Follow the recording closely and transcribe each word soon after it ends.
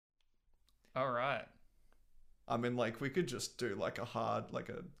All right. I mean, like, we could just do like a hard, like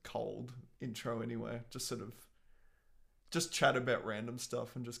a cold intro anyway. Just sort of, just chat about random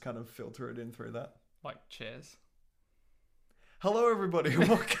stuff and just kind of filter it in through that. Like chairs. Hello, everybody.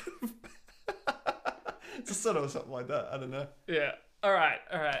 Welcome. Just sort of something like that. I don't know. Yeah. All right.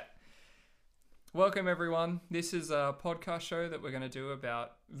 Welcome, everyone. This is a podcast show that we're going to do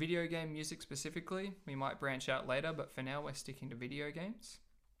about video game music specifically. We might branch out later, but for now, we're sticking to video games.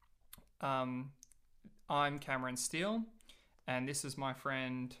 I'm Cameron Steele, and this is my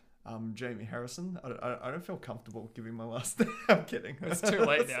friend. Jamie Harrison. I don't feel comfortable giving my last name. I'm kidding. It's too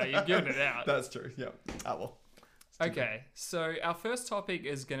late now. You've given it out. That's true. Yeah. Well. Okay. So our first topic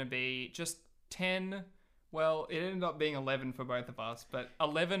is going to be just 10. Well, it ended up being 11 for both of us, but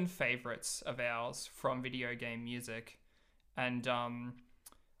 11 favorites of ours from video game music. And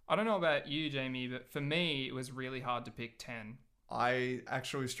I don't know about you, Jamie, but for me, it was really hard to pick 10. I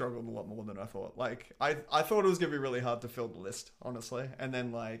actually struggled a lot more than I thought. Like, I thought it was going to be really hard to fill the list, honestly. And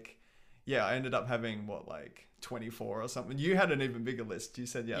then, like, yeah, I ended up having, 24 or something. You had an even bigger list. You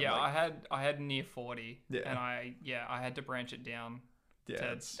said, Yeah, like, I had near 40. Yeah. And I had to branch it down yeah,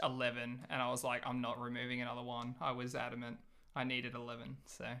 to it's, 11. And I was like, I'm not removing another one. I was adamant. I needed 11,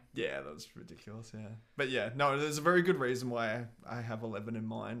 so... yeah, that was ridiculous, yeah. But yeah, no, there's a very good reason why I have 11 in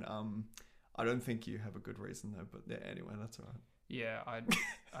mind. I don't think you have a good reason, though, but yeah, anyway, that's all right. Yeah, I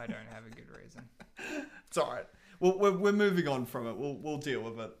don't have a good reason. It's all right. Well, we're moving on from it. We'll deal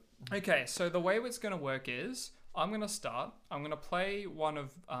with it. Okay, so the way it's going to work is I'm going to start. I'm going to play one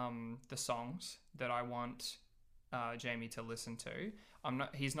of the songs that I want Jamie to listen to.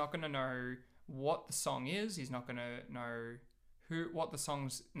 He's not going to know what the song is. He's not going to know what the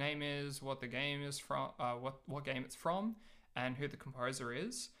song's name is, what the game is from, what game it's from, and who the composer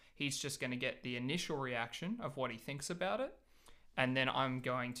is. He's just going to get the initial reaction of what he thinks about it. And then I'm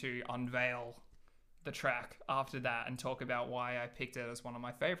going to unveil the track after that and talk about why I picked it as one of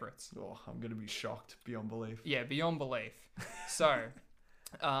my favorites. Oh, I'm going to be shocked beyond belief. Yeah, beyond belief. So,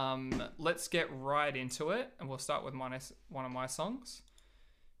 let's get right into it. And we'll start with one of my songs.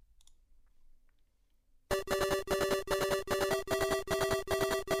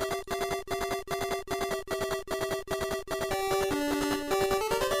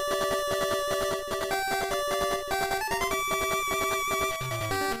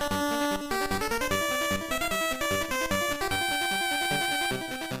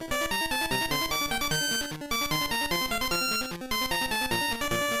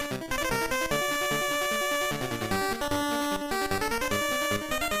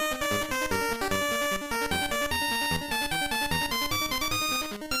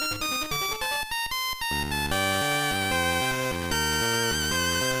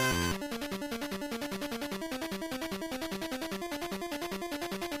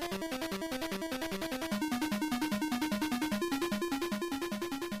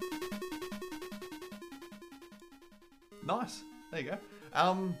 Nice. There you go.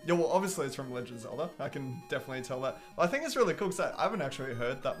 Yeah, well, obviously it's from Legend of Zelda. I can definitely tell that. But I think it's really cool because I haven't actually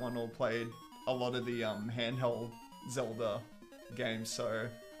heard that one or played a lot of the handheld Zelda games. So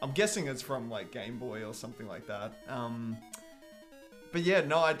I'm guessing it's from like Game Boy or something like that. But yeah,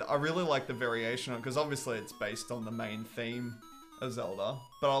 no, I really like the variation because obviously it's based on the main theme of Zelda.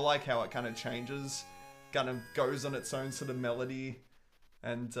 But I like how it kind of changes, kind of goes on its own sort of melody.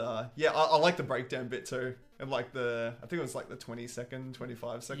 And yeah, I like the breakdown bit too. And like I think it was like the 20-second,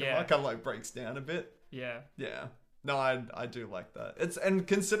 25-second mark, kind of like breaks down a bit. Yeah. Yeah. No, I do like that. And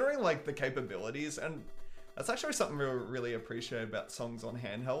considering like the capabilities, and that's actually something we really appreciate about songs on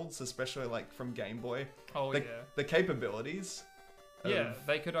handhelds, especially like from Game Boy. Oh, the, The capabilities. Yeah,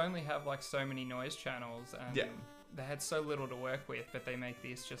 they could only have like so many noise channels and they had so little to work with, but they make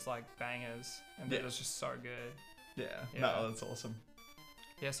these just like bangers and it was just so good. Yeah. No, that's awesome.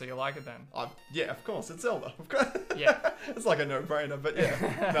 Yeah, so you like it then? Yeah, of course. It's Zelda. Of course. Yeah. It's like a no-brainer, but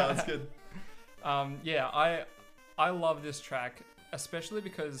yeah. No, it's good. Yeah, I love this track, especially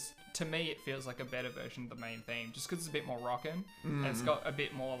because to me it feels like a better version of the main theme, just because it's a bit more rockin', and it's got a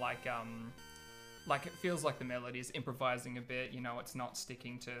bit more like it feels like the melody is improvising a bit. You know, it's not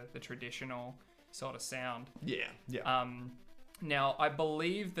sticking to the traditional sort of sound. Yeah. Now I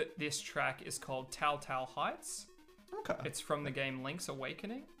believe that this track is called Tal Tal Heights. Okay. It's from the game Link's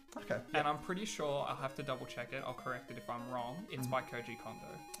Awakening. Okay. And I'm pretty sure, I'll have to double check it, I'll correct it if I'm wrong, it's by Koji Kondo.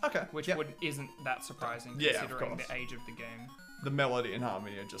 Okay. Which isn't that surprising considering the age of the game. The melody and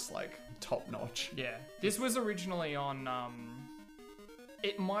harmony are just like top notch. Yeah. This was originally on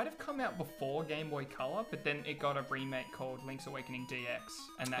it might have come out before Game Boy Color, but then it got a remake called Link's Awakening DX,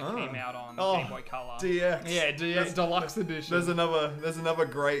 and that came out on Game Boy Color. DX. Yeah, DX Deluxe Edition. There's another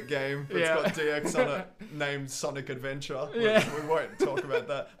great game that's got DX on it named Sonic Adventure. We won't talk about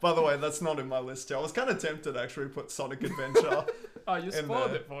that. By the way, that's not in my list here. I was kind of tempted to actually put Sonic Adventure. Oh, you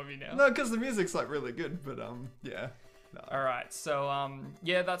spoiled it for me now. No, because the music's like really good, but yeah. No. All right, so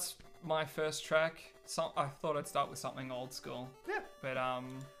that's my first track. So I thought I'd start with something old school. Yeah. But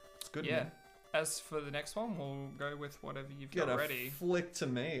it's good. Yeah. Man. As for the next one, we'll go with whatever you've got ready. Flick to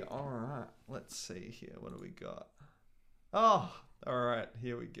me. All right. Let's see here. What do we got? Oh, all right.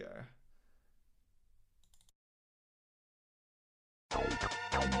 Here we go.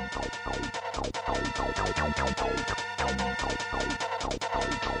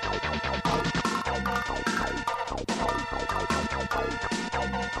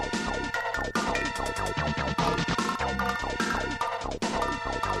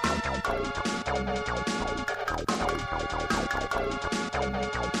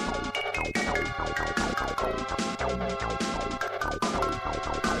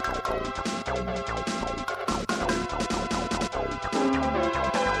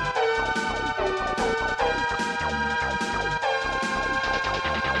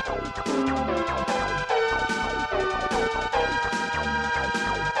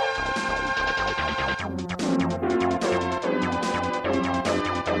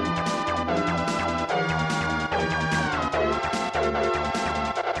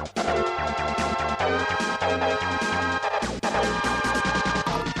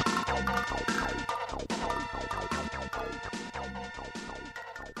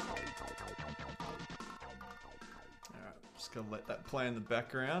 Gonna let that play in the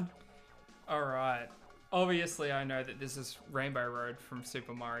background. All right. Obviously, I know that this is Rainbow Road from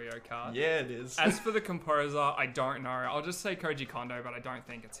Super Mario Kart. Yeah, it is. As for the composer, I don't know. I'll just say Koji Kondo, but I don't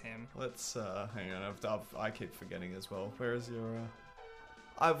think it's him. Let's hang on. I keep forgetting as well. Where is your?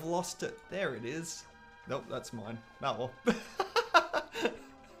 I've lost it. There it is. Nope, that's mine. Oh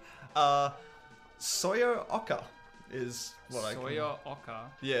well. Soyo Oka is what I. Soyo Oka.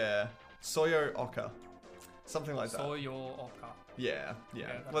 Yeah, Soyo Oka. Something like that. Soyo Oka. Yeah.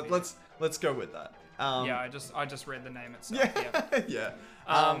 Let's go with that. I just read the name itself. Yeah.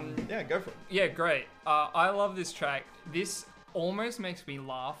 Yeah, go for it. Yeah, great. I love this track. This almost makes me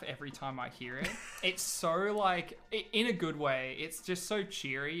laugh every time I hear it. It's so like, in a good way. It's just so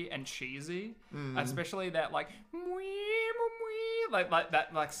cheery and cheesy, especially that like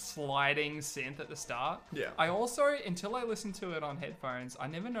that sliding synth at the start. Yeah. I also, until I listened to it on headphones, I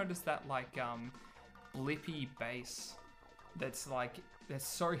never noticed that like blippy bass that's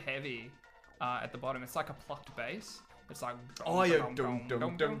so heavy at the bottom. It's like a plucked bass. It's like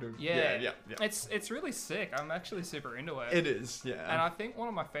yeah. It's really sick. I'm actually super into it. It is, yeah. And I think one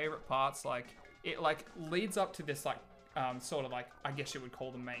of my favorite parts, like it like leads up to this like sort of like, I guess you would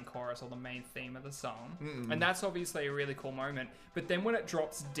call the main chorus or the main theme of the song. And that's obviously a really cool moment. But then when it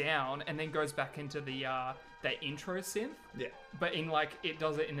drops down and then goes back into the intro synth, but in like, it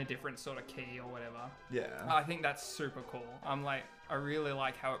does it in a different sort of key or whatever. Yeah. I think that's super cool. I really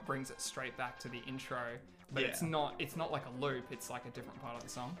like how it brings it straight back to the intro. But it's not like a loop, it's like a different part of the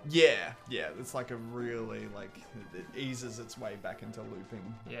song. Yeah. It's like a really, like, it eases its way back into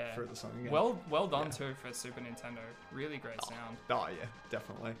looping through the song again. Well done too for Super Nintendo. Really great sound. Oh yeah,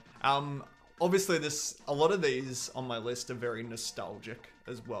 definitely. Obviously a lot of these on my list are very nostalgic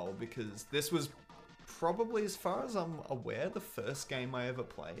as well, because this was probably, as far as I'm aware, the first game I ever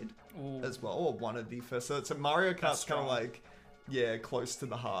played as well, or one of the first. So it's a Mario Kart's kind of like, close to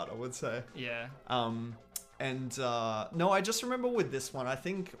the heart, I would say. Yeah. No, I just remember with this one, I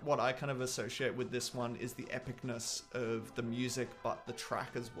think what I kind of associate with this one is the epicness of the music, but the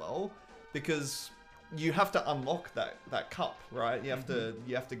track as well, because you have to unlock that cup, right? You have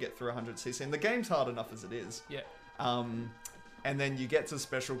to get through 100cc, and the game's hard enough as it is. Yeah. And then you get to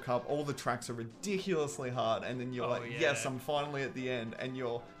Special Cup, all the tracks are ridiculously hard, and then you're yes, I'm finally at the end, and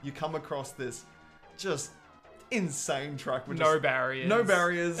you come across this just insane track with no barriers,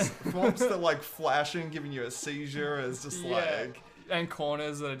 thwomps that like flashing, giving you a seizure. It's just like, and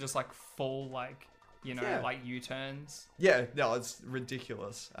corners that are just like full like, like U-turns. Yeah, no, it's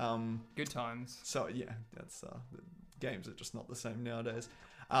ridiculous. Good times. So yeah, that's the games are just not the same nowadays.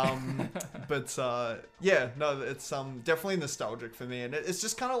 But it's definitely nostalgic for me, and it's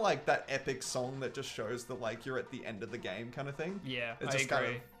just kind of like that epic song that just shows that like you're at the end of the game kind of thing. Yeah, I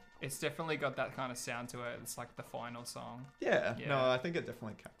agree. It's definitely got that kind of sound to it. It's like the final song. Yeah. No, I think it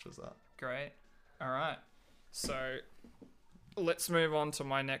definitely captures that. Great. All right. So let's move on to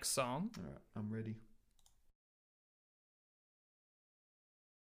my next song. All right, I'm ready.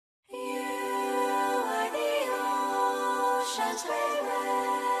 oceans we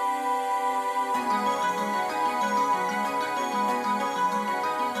were.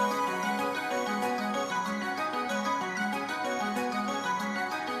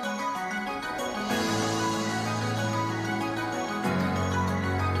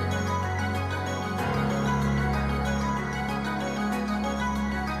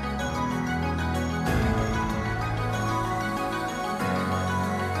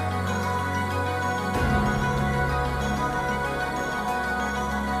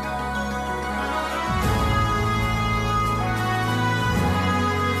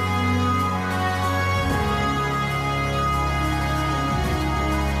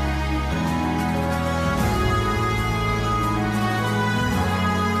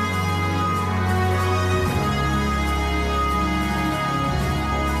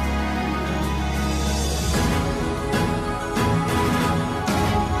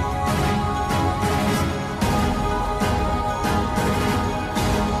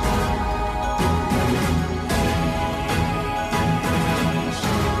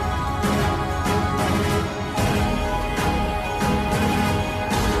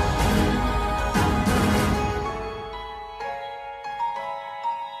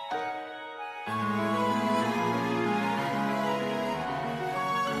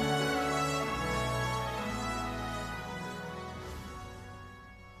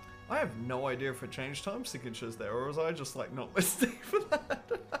 I have no idea if it changed time signatures there, or was I just like not listening for that?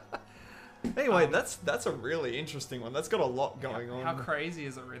 Anyway, that's a really interesting one. That's got a lot going on. How crazy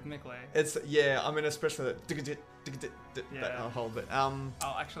is it rhythmically? It's I mean, especially that Yeah. that whole bit.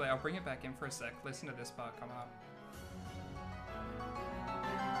 I'll bring it back in for a sec. Listen to this part coming up.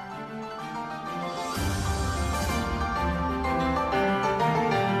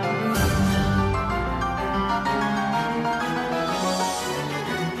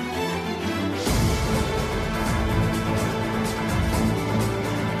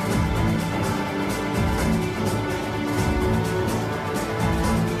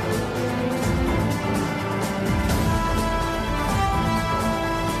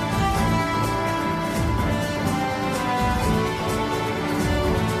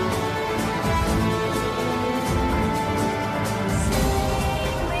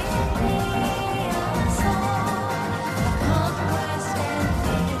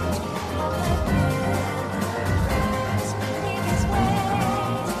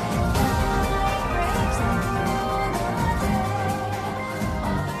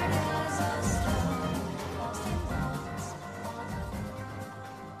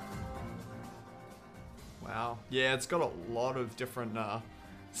 Wow. Yeah, it's got a lot of different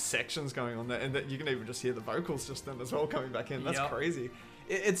sections going on there, and that you can even just hear the vocals just then as well coming back in. That's Yep. crazy.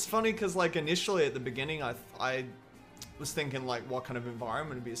 It's funny because like initially at the beginning, I was thinking like what kind of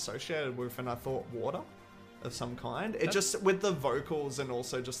environment would be associated with, and I thought water of some kind. It just with the vocals and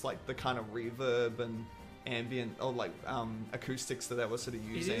also just like the kind of reverb and ambient or like acoustics that they were sort of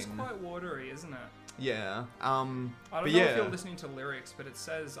using. It is quite watery, isn't it? Yeah. I don't but know yeah. if you're listening to lyrics, but it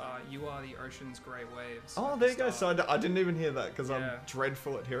says, "You are the ocean's grey waves." Oh, at there the you go. So start. I didn't even hear that because Yeah. I'm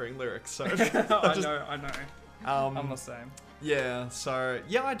dreadful at hearing lyrics. So I just- know. I'm the same. Yeah. So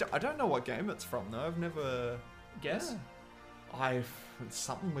yeah, I don't know what game it's from though. I've never. Guess. Yeah. It's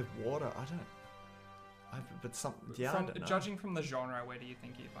something with water. I don't. But something. Yeah. I From don't know. judging from the genre, where do you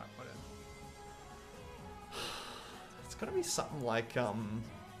think you might put it? It's gotta be something like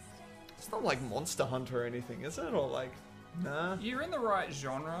It's not like Monster Hunter or anything, is it? Or like, nah. You're in the right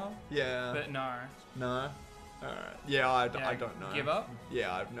genre, Yeah. but no. No. Alright. Yeah, I Yeah, don't know. Give up?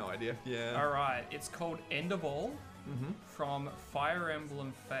 Yeah, I have no idea. Yeah. Alright, it's called End of All Mm-hmm. from Fire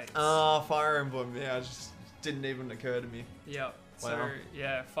Emblem Fates. Ah, Fire Emblem. Yeah, it just didn't even occur to me. Yep. So, Wow.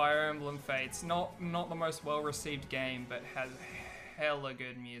 yeah, Fire Emblem Fates. Not the most well-received game, but has hella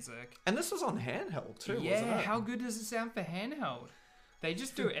good music. And this was on handheld too, wasn't Yeah, it? how good does it sound for handheld? They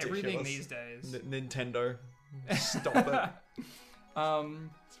just do everything Ridiculous. these days. Nintendo. Stop it.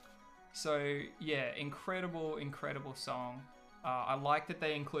 So yeah, incredible song. I like that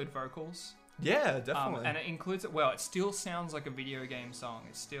they include vocals. Yeah, definitely. And it includes it well. It still sounds like a video game song.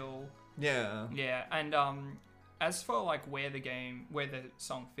 It's still yeah. and as for like where the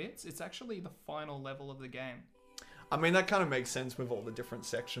song fits, it's actually the final level of the game. I mean, that kind of makes sense with all the different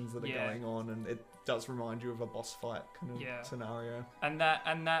sections that are Yeah. going on, and does remind you of a boss fight kind of Yeah. scenario. And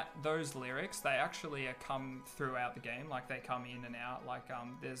those lyrics, they actually come throughout the game. Like they come in and out. Like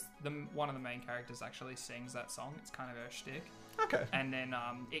there's one of the main characters actually sings that song. It's kind of her shtick. Okay. And then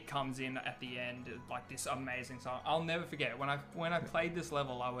it comes in at the end like this amazing song. I'll never forget when I played this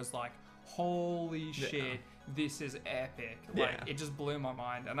level. I was like, holy shit, this is epic. Like Yeah. it just blew my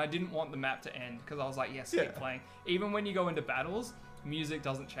mind, and I didn't want the map to end because I was like, yes, Yeah. keep playing. Even when you go into battles, music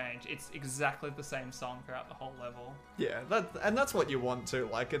doesn't change. It's exactly the same song throughout the whole level. Yeah, that's what you want to.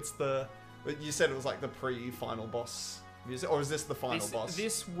 Like, it's the... You said it was like the pre-final boss music, or is this the final boss?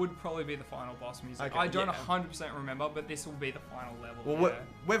 This would probably be the final boss music. Okay, I don't yeah. 100% remember, but this will be the final level. Well, yeah.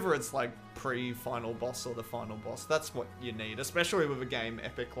 whether it's like pre-final boss or the final boss, that's what you need, especially with a game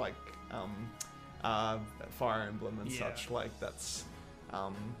epic like Fire Emblem and Yeah. such. Like that's,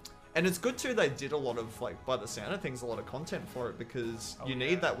 and it's good too. They did a lot of like, by the sound of things, a lot of content for it because you yeah.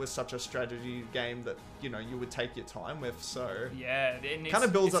 need that with such a strategy game that you would take your time with. So Yeah, and Kinda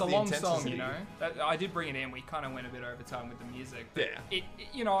builds it's up a the long song, intensity. I did bring it in. We kind of went a bit over time with the music. But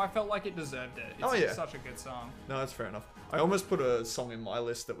Yeah. I felt like it deserved it. It's Oh, yeah. such a good song. no, that's fair enough. I almost put a song in my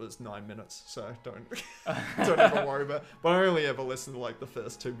list that was 9 minutes, so don't ever worry about it. But I only ever listened to like the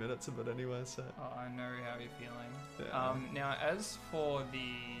first 2 minutes of it anyway. So Oh, I know how you're feeling. Yeah. Now, as for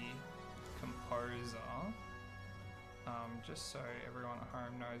the composer, just so everyone at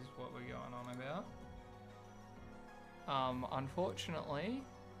home knows what we're going on about. Unfortunately,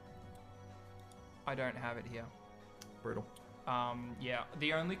 I don't have it here. brutal. Yeah,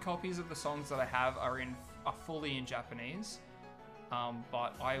 the only copies of the songs that I have are fully in Japanese,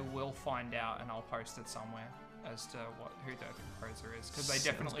 but I will find out and I'll post it somewhere as to who the composer is because they Sounds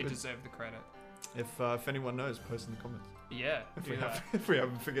definitely good. deserve the credit. If anyone knows, post in the comments. Yeah, do that. If we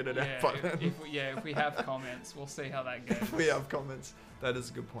haven't figured it Yeah, out, but if we have comments, we'll see how that goes. if we have comments, that is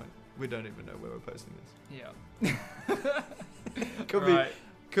a good point. We don't even know where we're posting this. Yeah.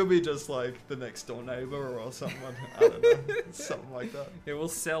 Could be just like the next door neighbor or something. I don't know, something like that. It will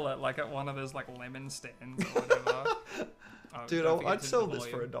sell it like at one of those like lemon stands or whatever. Oh, Dude, don't forget I'd to sell turn the this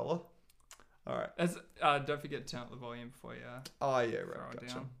for volume. $1. All right. Don't forget to turn up the volume before you. Oh yeah, Throw right. it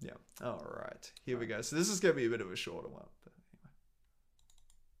Gotcha. down. Yeah. All right. Here we go. So this is gonna be a bit of a shorter one. But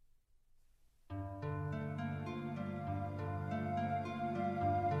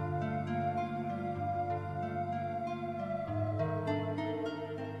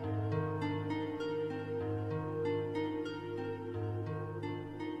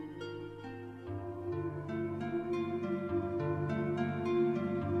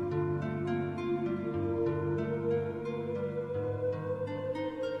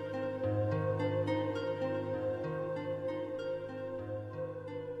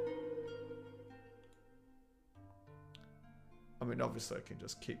I mean, obviously, I can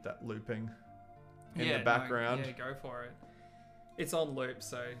just keep that looping in the background. Yeah, go for it. It's on loop,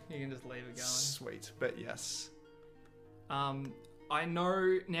 so you can just leave it going. Sweet, but yes. I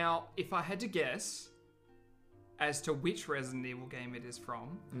know now. If I had to guess as to which Resident Evil game it is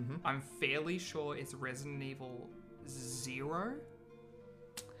from, I'm fairly sure it's Resident Evil 0.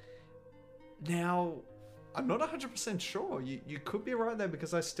 Now, I'm not 100% sure. You could be right there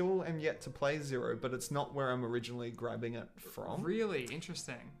because I still am yet to play 0, but it's not where I'm originally grabbing it from. Really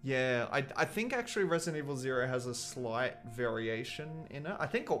interesting. Yeah, I think actually Resident Evil 0 has a slight variation in it. I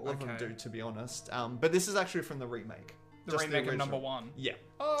think all of them Okay. do, to be honest. But this is actually from the remake. The Just remake of original. number 1. Yeah.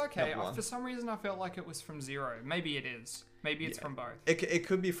 Oh, okay. Number 1. For some reason, I felt like it was from 0. Maybe it is. Maybe it's Yeah. from both. It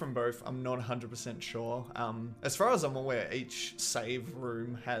could be from both. I'm not 100% sure. As far as I'm aware, each save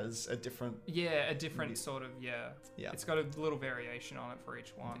room has a different... Yeah, a different sort of, yeah. Yeah. It's got a little variation on it for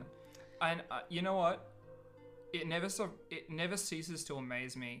each one. And you know what? It never ceases to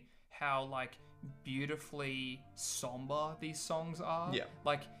amaze me how, like, beautifully somber these songs are. Yeah.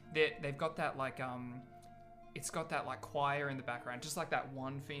 Like, they've got that, like, it's got that, like, choir in the background, just like that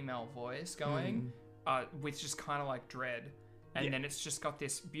one female voice going, with just kind of like dread. And then it's just got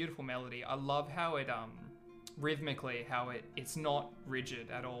this beautiful melody. I love how it, rhythmically, how it's not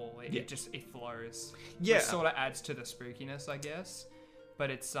rigid at all. It flows. Yeah. Which sort of adds to the spookiness, I guess. But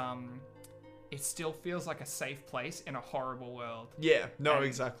it's, it still feels like a safe place in a horrible world. Yeah, no, And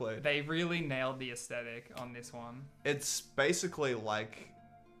exactly. They really nailed the aesthetic on this one. It's basically like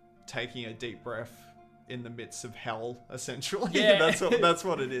taking a deep breath in the midst of hell, essentially. Yeah. that's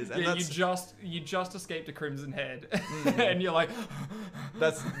what it is. And Yeah, that's, you just escaped a Crimson Head, and you're like,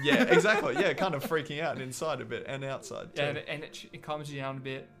 yeah, exactly. Yeah, kind of freaking out inside a bit and outside too. and it calms you down a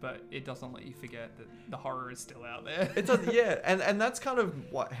bit, but it doesn't let you forget that the horror is still out there. It does, yeah, and that's kind of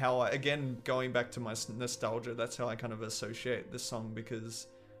how I, again, going back to my nostalgia, that's how I kind of associate this song, because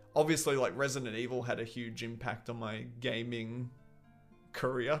obviously, like, Resident Evil had a huge impact on my gaming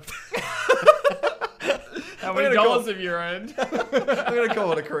career. How many dollars have you earned? I'm gonna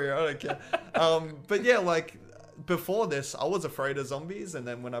call it a career. I don't care. But yeah, like, before this, I was afraid of zombies, and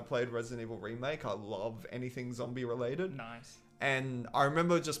then when I played Resident Evil Remake, I love anything zombie related. Nice. And I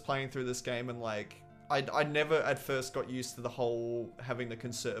remember just playing through this game, and like, I never at first got used to the whole having to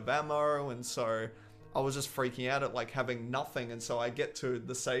conserve ammo, and so I was just freaking out at like having nothing, and so I get to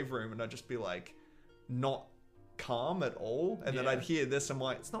the save room and I'd just be like, not calm at all, and then I'd hear this, I'm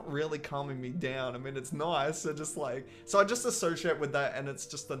like, it's not really calming me down. I mean, it's nice, so just like, so I just associate with that, and it's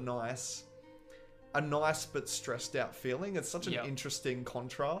just a nice but stressed out feeling. It's such an interesting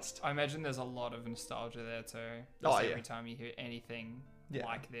contrast. I imagine there's a lot of nostalgia there too. Every time you hear anything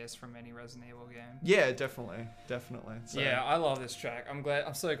like this from any Resident Evil game. Yeah, definitely. So, yeah, I love this track. I'm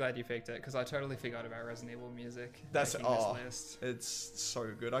so glad you picked it, because I totally forgot about Resident Evil music. That's this list. It's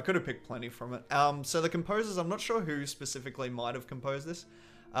so good. I could have picked plenty from it. So the composers, I'm not sure who specifically might have composed this.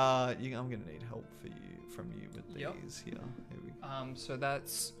 I'm gonna need help from you with these here. Here we go. So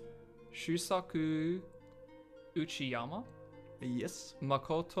that's Shusaku Uchiyama, yes,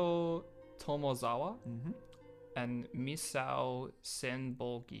 Makoto Tomozawa, mm-hmm. and Misao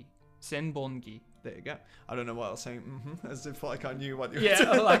Senbongi. There you go. I don't know why I was saying as if like I knew what you were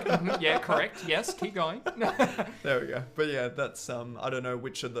saying. saying. Like, yeah, correct. Yes, keep going. There we go. But yeah, that's, I don't know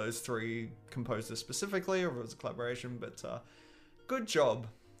which of those three composers specifically, or if it was a collaboration, but good job.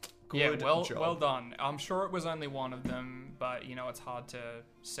 Good job. Well done. I'm sure it was only one of them, but you know, it's hard to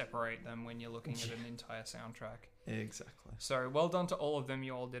separate them when you're looking at an entire soundtrack. Exactly. So well done to all of them.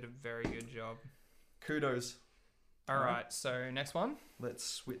 You all did a very good job. Kudos. All right. So next one. Let's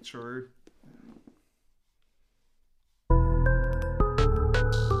switch through.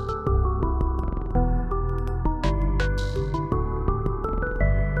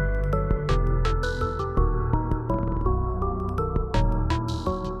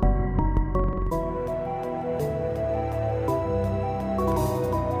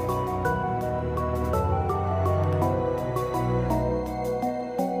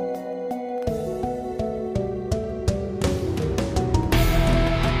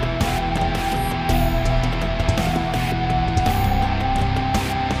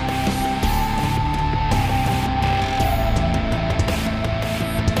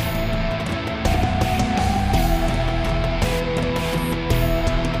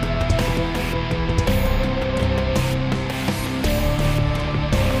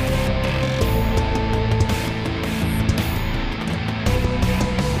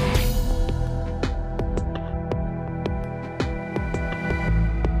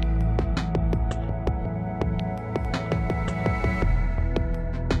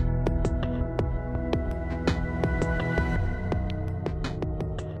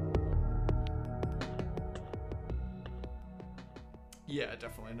 Yeah,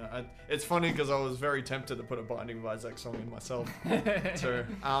 definitely. No, it's funny because I was very tempted to put a Binding of Isaac song in myself too.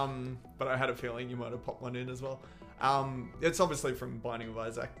 But I had a feeling you might have popped one in as well. It's obviously from Binding of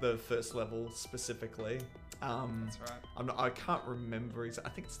Isaac, the first level specifically. That's right. I can't remember exactly.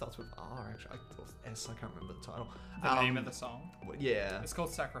 I think it starts with R actually. Or S. I can't remember the title. The name of the song. Yeah. It's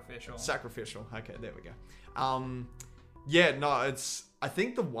called Sacrificial. Sacrificial. Okay, there we go. Yeah, no, I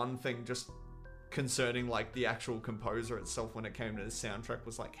think the one thing just concerning like the actual composer itself when it came to the soundtrack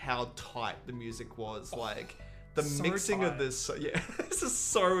was like how tight the music was. Like the so mixing tight. of this, yeah, this is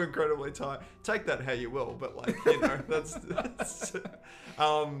so incredibly tight. Take that how you will, but like, you know, that's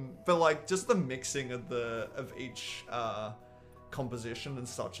but like just the mixing of each composition and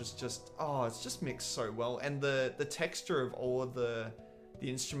such is just, it's just mixed so well, and the texture of all of the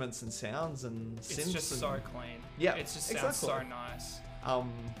instruments and sounds and synths. It's just so clean. Yeah, it just sounds so nice.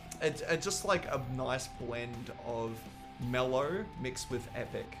 It's just like a nice blend of mellow mixed with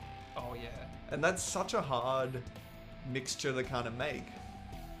epic. Oh yeah. And that's such a hard mixture to kind of make.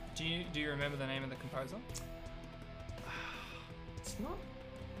 Do you remember the name of the composer? It's not.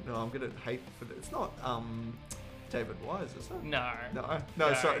 No, I'm gonna hate for this. It's not David Wise, is it? No.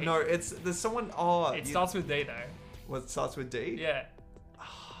 Sorry, no. There's someone. It starts with D though. What starts with D? Yeah.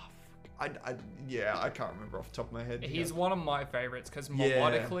 I can't remember off the top of my head. He's one of my favorites because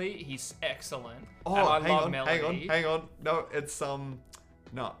melodically he's excellent. Oh, and I love melody. Hang on. No, it's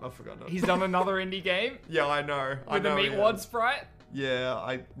no, I've forgotten it. He's done another indie game. Yeah, I know. With the Meatwad sprite.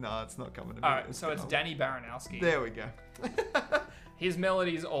 Yeah, it's not coming to me. Alright, so it's Danny Baranowski. There we go. His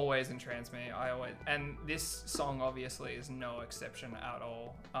melodies always entrance me. And this song obviously is no exception at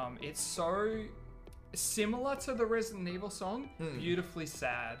all. It's so similar to the Resident Evil song, beautifully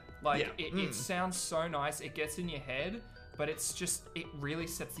sad. Like it sounds so nice. It gets in your head, but it's just, it really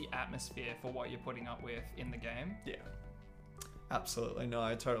sets the atmosphere for what you're putting up with in the game. Yeah. Absolutely. No,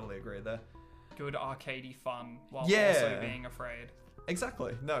 I totally agree there. Good arcadey fun while Yeah. also being afraid.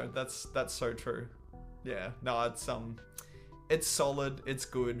 Exactly. No, that's so true. Yeah. No, it's solid, it's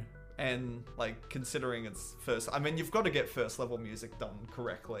good, and like considering it's first, I mean, you've got to get first level music done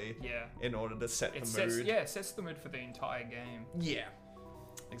correctly Yeah. in order to set It the sets, mood. yeah, it sets the mood for the entire game. Yeah.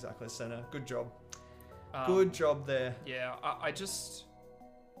 Exactly, Senna. Good job. Um, Good job there. Yeah, I just...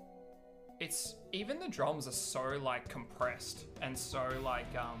 It's... Even the drums are so, like, compressed and so, like,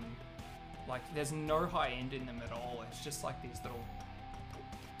 there's no high end in them at all. It's just, like, these little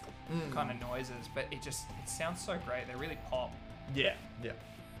kind of noises, but it sounds so great. They really pop. Yeah. Yeah.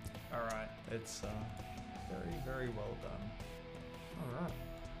 All right. It's very, very well done. All right.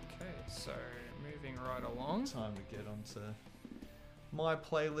 Okay, so moving right along. Time to get onto my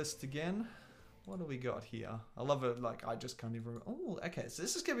playlist again. What do we got here? I love it. Like, I just can't even remember. Oh, okay. So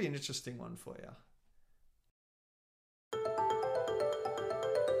this is going to be an interesting one for you.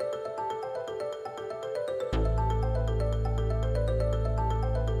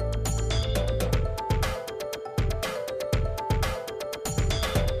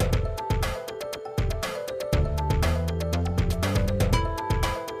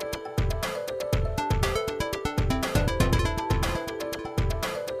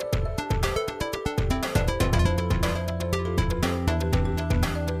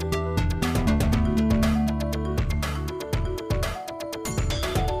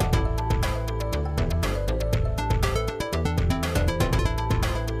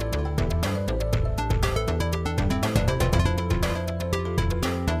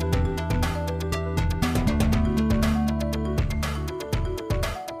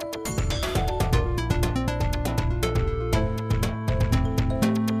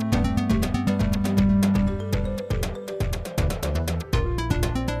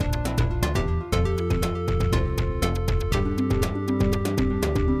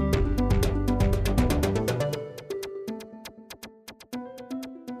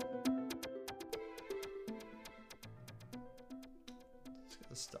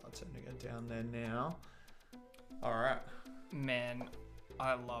 Start turning it down there now. All right. Man,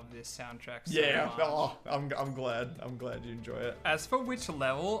 I love this soundtrack so Yeah. much. Oh, I'm glad. I'm glad you enjoy it. As for which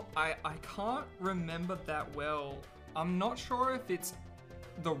level, I can't remember that well. I'm not sure if it's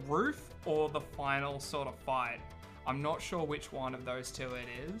the roof or the final sort of fight. I'm not sure which one of those two it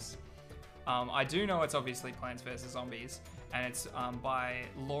is. I do know it's obviously Plants vs. Zombies, and it's by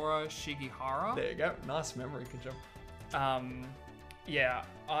Laura Shigihara. There you go. Nice memory. Good job. Yeah,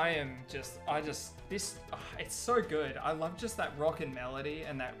 it's so good. I love just that rockin' melody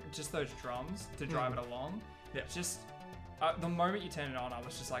and just those drums to drive it along. Yeah. Just, the moment you turn it on, I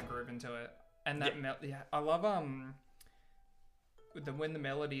was just like grooving to it. And that, I love, when the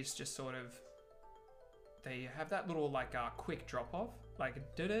melodies just sort of, they have that little like quick drop off, like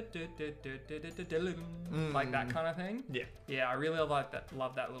like that kind of thing. Yeah. Yeah, I really love that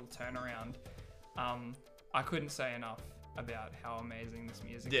little turnaround. I couldn't say enough about how amazing this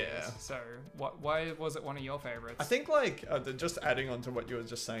music Yeah. is. So, why was it one of your favorites? I think like just adding on to what you were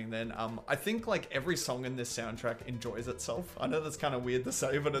just saying then, I think like every song in this soundtrack enjoys itself. I know that's kind of weird to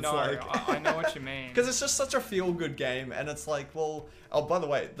say, but it's I know what you mean. because it's just such a feel-good game, and it's like, well, oh, by the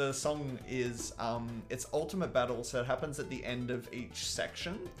way, the song is it's Ultimate Battle, so it happens at the end of each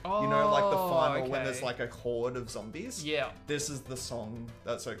section. You know, like the final when there's okay. like a horde of zombies. Yeah, This is the song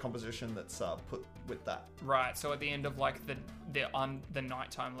that's a composition that's put with that. right. So at the end of like the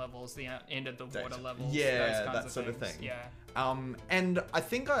nighttime levels, the end of the water levels, Yeah, those kinds that sort of things. thing. Yeah. And I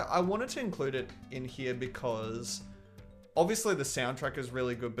think I wanted to include it in here because obviously the soundtrack is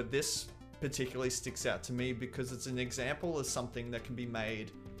really good, but this particularly sticks out to me because it's an example of something that can be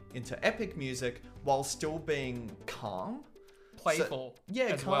made into epic music while still being calm. Playful. Yeah,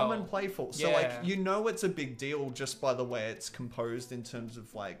 as calm well. and playful. So Yeah. like, you know, it's a big deal just by the way it's composed in terms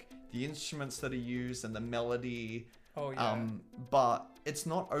of like the instruments that are used and the melody. Oh yeah. But it's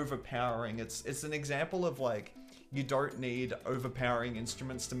not overpowering. It's an example of like, you don't need overpowering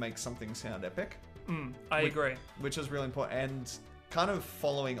instruments to make something sound epic, I agree. which is really important. And kind of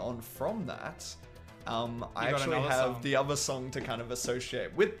following on from that, I got actually another have song. the other song to kind of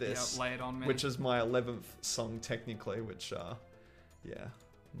associate with this, Yeah, lay it on me. which is my 11th song technically, which, yeah,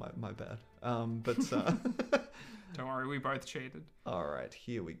 my bad. But, Don't worry, we both cheated. all right,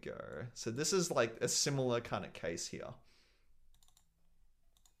 here we go. So this is like a similar kind of case here.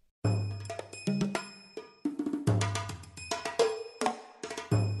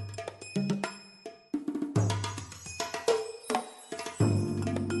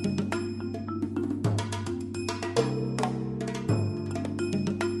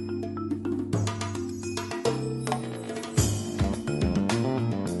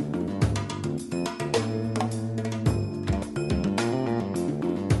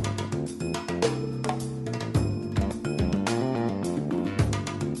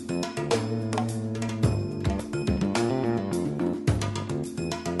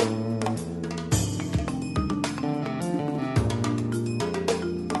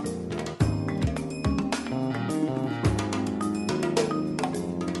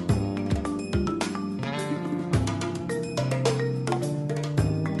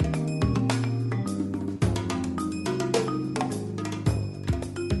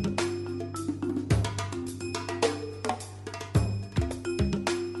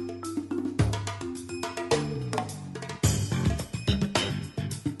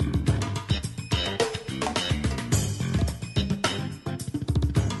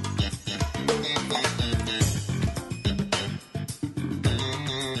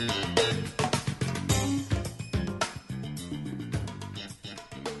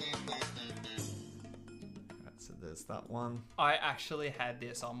 there's that one. I actually had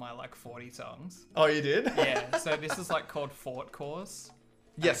this on my like 40 songs. Oh, you did? Yeah, so this is like called Fort Course.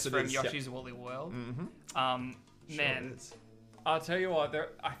 Yes, It's it from is. Yoshi's Woolly World. Mm-hmm. Man, I'll tell you what.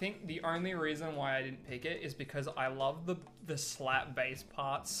 I think the only reason why I didn't pick it is because I love the slap bass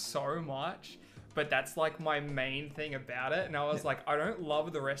part so much. But that's like my main thing about it. And I was like, I don't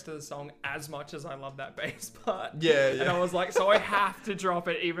love the rest of the song as much as I love that bass part. Yeah, And I was like, so I have to drop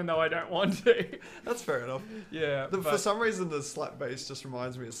it even though I don't want to. That's fair enough. Yeah. For some reason, the slap bass just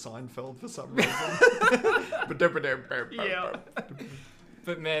reminds me of Seinfeld for some reason. Yeah.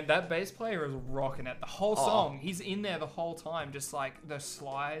 But man, that bass player is rocking it. The whole song, he's in there the whole time. Just like the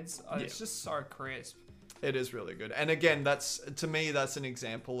slides, it's just so crisp. It is really good. And again, to me, that's an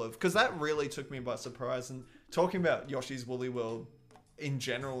example of... Because that really took me by surprise. And talking about Yoshi's Woolly World in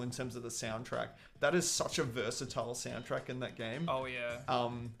general in terms of the soundtrack, that is such a versatile soundtrack in that game. Oh, yeah.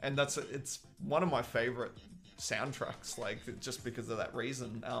 And it's one of my favorite soundtracks, like, just because of that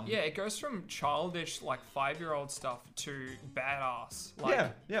reason. Yeah, it goes from childish, like, 5-year-old stuff to badass.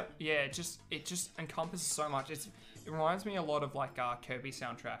 Like, yeah. Yeah, it just encompasses so much. It reminds me a lot of, like, Kirby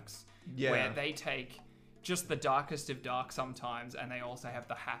soundtracks. Yeah. Where they take... just the darkest of dark sometimes, and they also have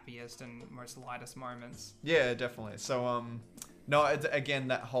the happiest and most lightest moments. Yeah, definitely. So, no, again,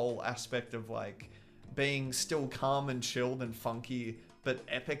 that whole aspect of like being still calm and chilled and funky, but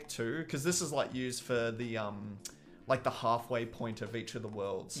epic too, because this is like used for the like the halfway point of each of the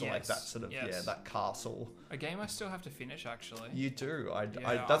worlds. So like that sort of that castle. A game I still have to finish actually. You do.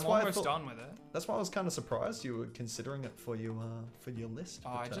 That's why I'm almost done with it. That's why I was kind of surprised you were considering it for your list.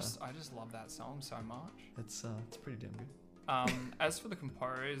 Oh, but, I just love that song so much. It's pretty damn good. As for the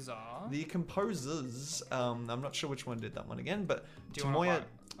composer, the composers, I'm not sure which one did that one again, but do you Tomoya.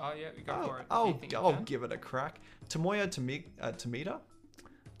 Oh yeah, you go for it. I'll give it a crack. Tomoya Tomita.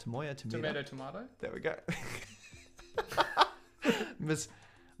 Tomoya Tomita. Tomato. There we go.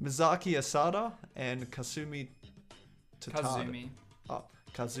 Mizaki Asada and Kazumi Tataka.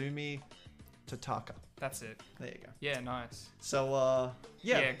 Kazumi Tataka. That's it. There you go. Yeah, nice. So,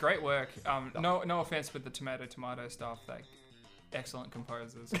 yeah, great work. No offense with the tomato stuff. Like, excellent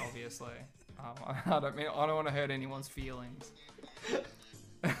composers, obviously. I don't want to hurt anyone's feelings.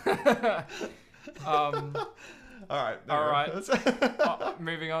 All right.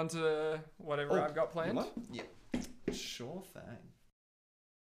 Moving on to whatever I've got planned. Yeah. Sure thing.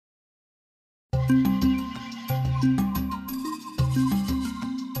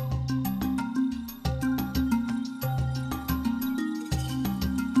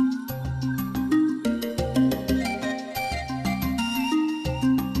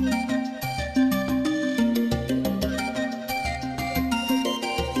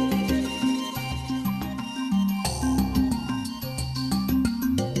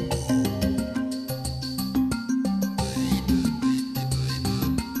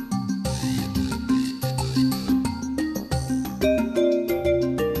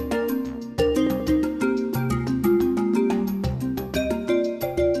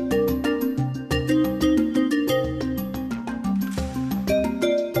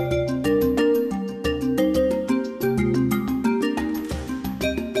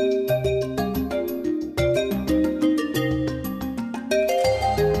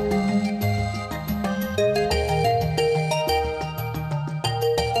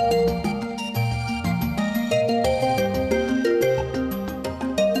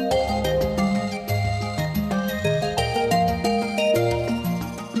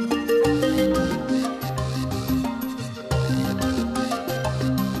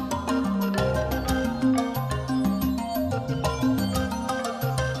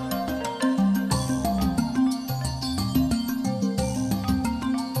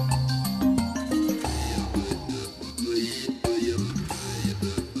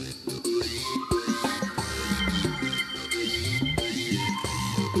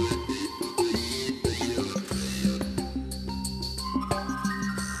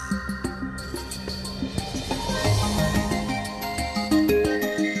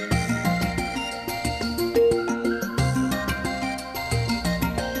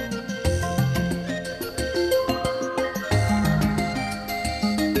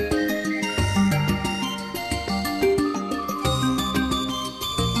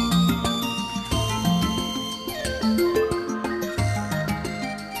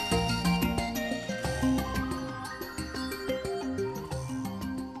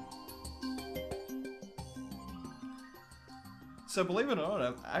 So believe it or not,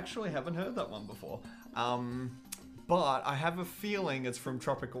 I actually haven't heard that one before. But I have a feeling it's from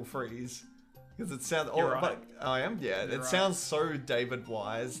Tropical Freeze. Because it sounds. You're Oh, right. but I am. Yeah, You're it right. sounds so David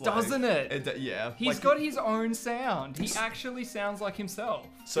Wise. Like, Doesn't it? Yeah. He's got his own sound. He actually sounds like himself.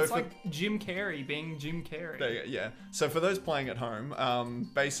 So it's for- like Jim Carrey being Jim Carrey. There you go, yeah. So for those playing at home,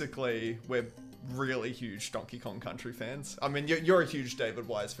 basically we're really huge Donkey Kong Country fans. I mean, you're a huge David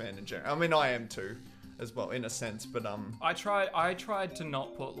Wise fan in general. I mean, I am too, as well, in a sense. But I tried to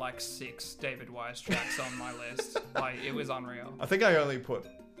not put like 6 David Wise tracks on my list. Like it was unreal. I think I only put.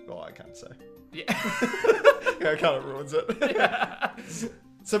 Well, I can't say. Yeah. Yeah, it kind of ruins it.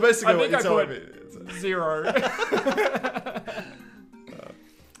 So basically, I what think you're I telling put me is 0.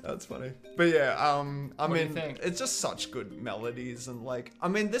 that's funny. But yeah, I What do you mean, think? it's just such good melodies and like, I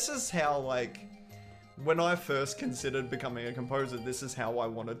mean, this is how like when I first considered becoming a composer, this is how I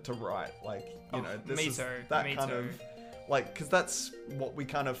wanted to write. Like, you know, this me is too, that me kind too. of like, because that's what we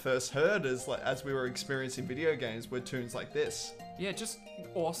kind of first heard as like as we were experiencing video games, were tunes like this. Yeah, just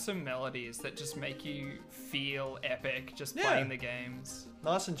awesome melodies that just make you feel epic just Yeah. playing the games.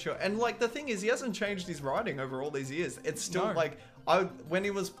 Nice and short. And like the thing is, he hasn't changed his writing over all these years. It's still No. like when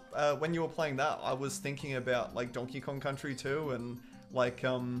you were playing that, I was thinking about like Donkey Kong Country 2 and like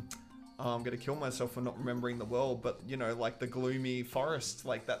I'm gonna kill myself for not remembering the world, but you know, like the gloomy forest,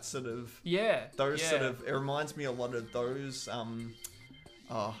 like that sort of Yeah. those yeah. sort of. It reminds me a lot of those.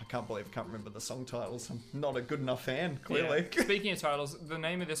 Oh, I can't believe I can't remember the song titles. I'm not a good enough fan, clearly. Yeah. Speaking of titles, the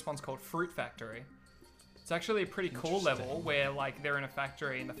name of this one's called Fruit Factory. It's actually a pretty cool level where like they're in a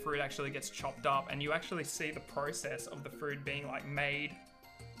factory and the fruit actually gets chopped up and you actually see the process of the fruit being like made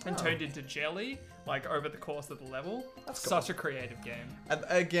and turned into jelly like over the course of the level. That's cool. Such a creative game. And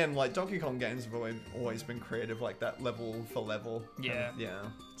again, like Donkey Kong games have always been creative, like that level for level. Yeah. And, yeah.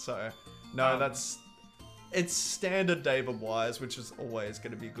 So, no, it's standard David Wise, which is always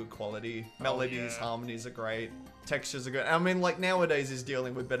going to be good quality. Melodies, yeah. harmonies are great. Textures are good. I mean, like nowadays he's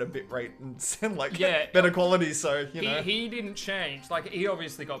dealing with better bitrate and like Yeah. better quality. So, you know. He didn't change. Like he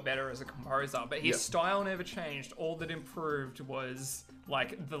obviously got better as a composer, but his Yep. style never changed. All that improved was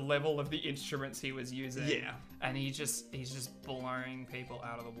like the level of the instruments he was using. Yeah. And he's just blowing people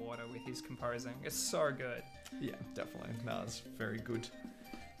out of the water with his composing. It's so good. Yeah, definitely. No, it's very good.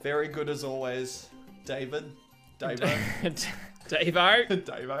 Very good as always. Davo. Davo.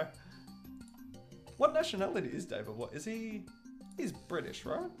 Davo. What nationality is David? What is he? He's British,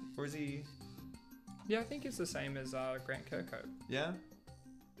 right? Or is he? Yeah, I think it's the same as Grant Kirkhope. Yeah.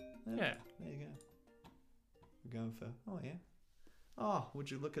 Yeah. There you go. We're going for. Oh yeah. Oh, would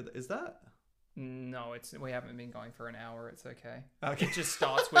you look at that? Is that? No, we haven't been going for an hour. It's okay. Okay. It just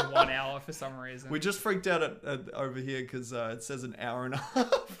starts with 1 hour for some reason. We just freaked out over here because it says an hour and a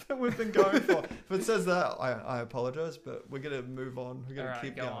half that we've been going for. If it says that, I apologize, but we're gonna move on. We're gonna Alright,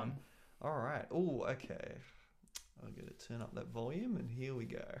 keep go going. on. All right. Oh, okay. I'm gonna turn up that volume, and here we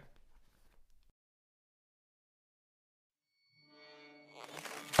go.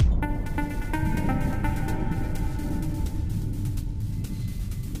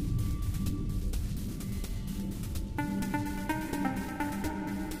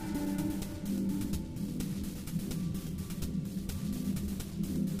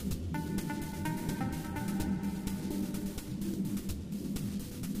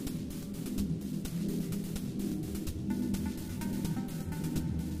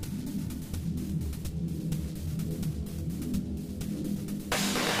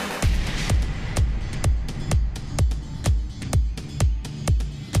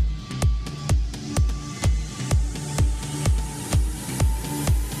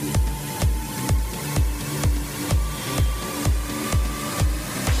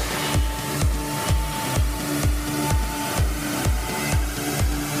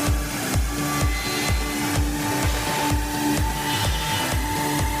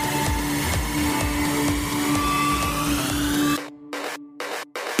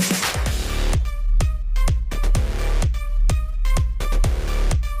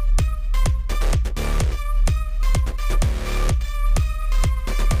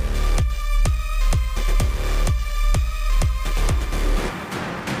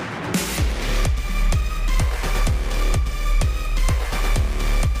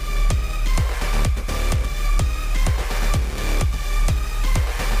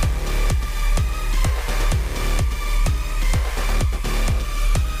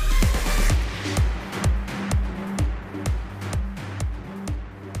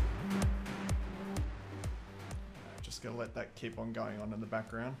 Just gonna let that keep on going on in the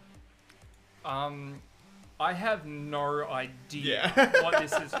background. I have no idea Yeah. what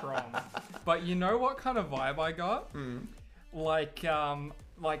this is from, but you know what kind of vibe I got? Like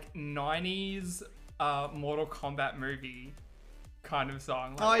 90s Mortal Kombat movie kind of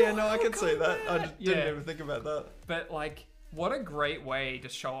song. Oh Like, yeah, no, I can see that. I just didn't Yeah. even think about that. but like, what a great way to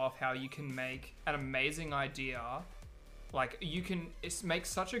show off how you can make an amazing idea. Like you can make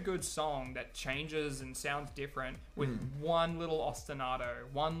such a good song that changes and sounds different with one little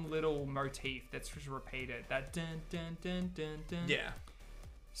ostinato, one little motif that's just repeated. That dun dun dun dun dun. Yeah.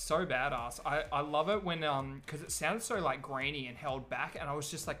 So badass. I love it when because it sounded so like grainy and held back, and I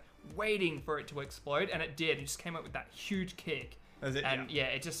was just like waiting for it to explode, and it did. It just came up with that huge kick, Is it? and yeah,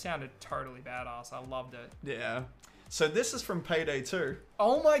 it just sounded totally badass. I loved it. Yeah. So this is from Payday 2.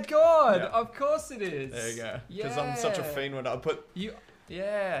 Oh my god! Yeah. Of course it is. There you go. Because I'm such a fiend when I put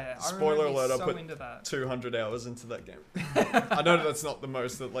Yeah. Spoiler I remember alert, I so put into that. 200 hours into that game. I know that's not the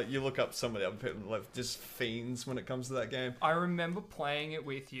most that like you look up some of the other people like just fiends when it comes to that game. I remember playing it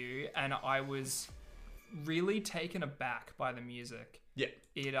with you, and I was really taken aback by the music. Yeah.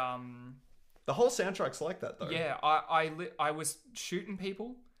 It The whole soundtrack's like that though. Yeah, I was shooting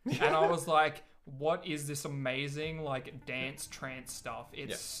people, and I was like, what is this amazing like dance trance stuff?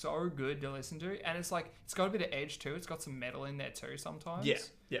 It's so good to listen to, and it's like it's got a bit of edge too. It's got some metal in there too sometimes. Yeah.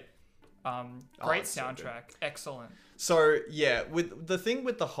 Yeah. Great it's so good. soundtrack, excellent. So yeah, with the thing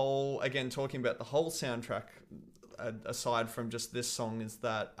with the whole, again talking about the whole soundtrack, aside from just this song, is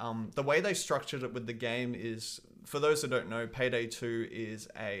that the way they structured it with the game is, for those who don't know, Payday 2 is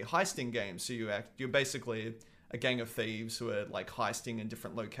a heisting game. So you're basically a gang of thieves who are like heisting in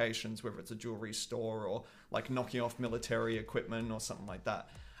different locations, whether it's a jewelry store or like knocking off military equipment or something like that.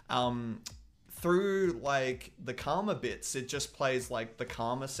 Through like the Karma bits, it just plays like the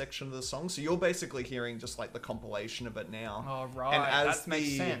Karma section of the song. So you're basically hearing just like the compilation of it now. Oh right, And that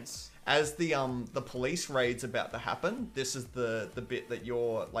makes sense. As the police raid's about to happen, this is the bit that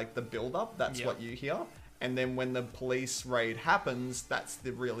you're like the build up. That's what you hear. And then when the police raid happens, that's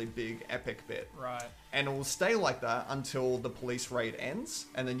the really big epic bit. Right. And it will stay like that until the police raid ends.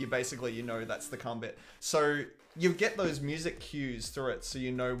 And then you basically, that's the calm bit. So you get those music cues through it, so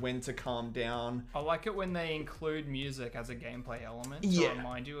you know when to calm down. I like it when they include music as a gameplay element to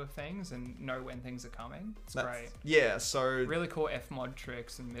remind you of things and know when things are coming. It's great. Yeah, so... Really cool Fmod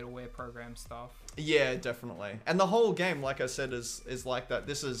tricks and middleware program stuff. Yeah, definitely. And the whole game, like I said, is like that.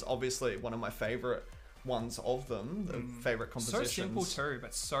 This is obviously one of my favorite ones of them, the favorite compositions. So simple too,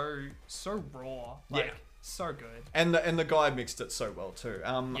 but so raw. Like, so good. And the guy mixed it so well too.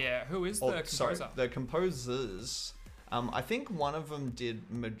 Who is the composer? Sorry, the composers. I think one of them did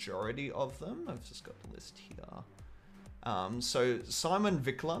majority of them. I've just got the list here. So Simon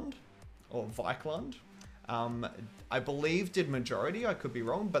Wiklund, or Wiklund, I believe did majority. I could be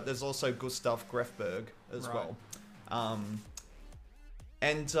wrong, but there's also Gustav Grefberg as well.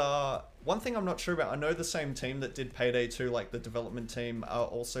 And one thing I'm not sure about, I know the same team that did Payday 2, like the development team, are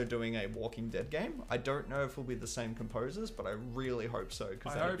also doing a Walking Dead game. I don't know if it'll be the same composers, but I really hope so. I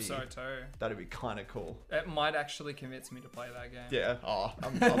hope so too. That'd be kind of cool. It might actually convince me to play that game. Yeah,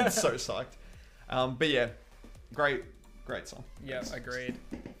 I'm so psyched. But yeah, great song. Yeah, agreed.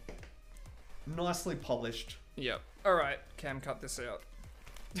 Nicely polished. Yep. All right, Cam, cut this out.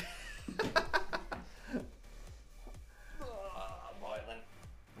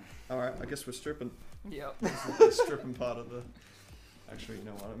 All right, I guess we're stripping. Yep. This is the stripping part of the... Actually, you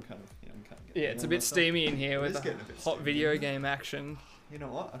know what? I'm kind of getting It's a warm bit myself. steamy in here It with is the getting a bit hot steamy. video game action. You know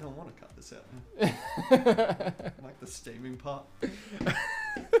what? I don't want to cut this out. I like the steaming part.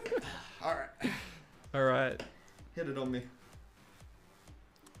 All right. All right. Hit it on me.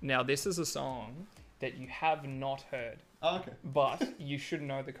 Now, this is a song that you have not heard, Oh, okay. but you should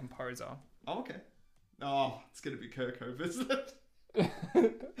know the composer. Oh, okay. Oh, it's going to be Kirkhope, isn't it?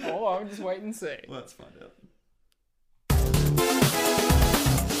 Oh, I'm just wait and see. Let's find out.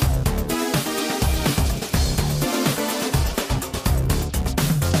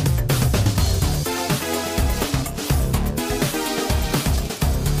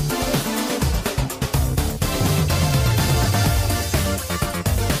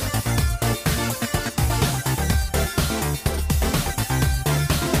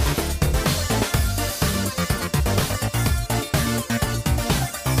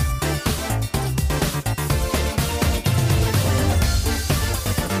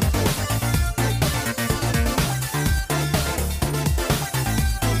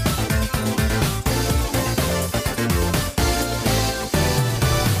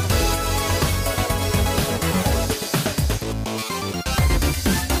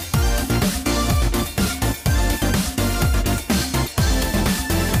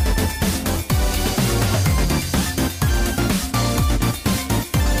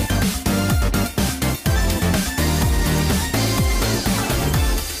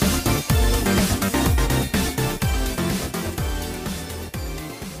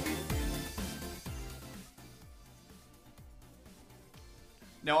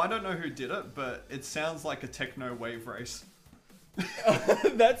 Now I don't know who did it, but it sounds like a techno wave race.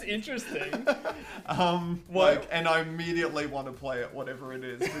 That's interesting. What? Like, and I immediately want to play it, whatever it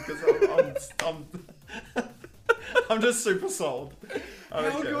is, because I'm just super sold.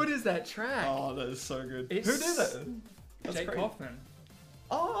 How good is that track? Oh, that is so good. It's Who did it? That's Jake great. Kaufman.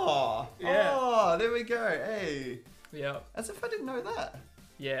 Oh, Yeah. Oh, there we go. Hey, Yeah. as if I didn't know that.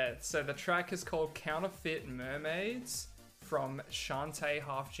 Yeah, so the track is called Counterfeit Mermaids from Shantae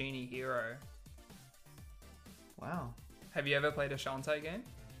Half Genie Hero. Wow. Have you ever played a Shantae game?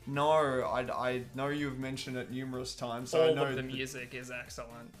 No, I know you've mentioned it numerous times. So I All know of the music is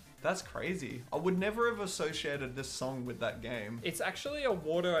excellent. That's crazy. I would never have associated this song with that game. It's actually a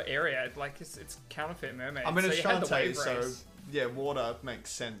water area, like it's Counterfeit Mermaids. I mean, it's you had the Shantae, wave so race. yeah, water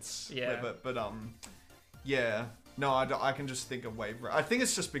makes sense. Yeah. But yeah. No, I can just think of Wave Race. I think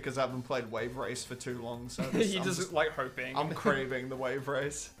it's just because I haven't played Wave Race for too long, so You're just like hoping. I'm craving the Wave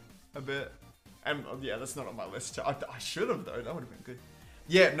Race a bit. And yeah, that's not on my list. I should have though. That would have been good.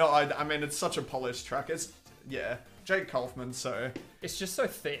 Yeah, no, I mean it's such a polished track. It's Jake Kaufman. So It's just so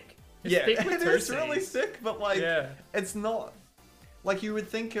thick. It's yeah, thick with it two is really Cs. thick, but like Yeah. it's not. Like you would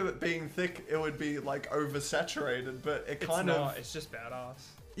think of it being thick, it would be like oversaturated, but it It's kind not. of It's just badass.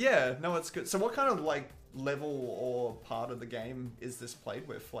 yeah. No, it's good. So what kind of like level or part of the game is this played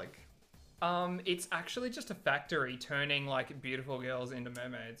with? Like It's actually just a factory turning like beautiful girls into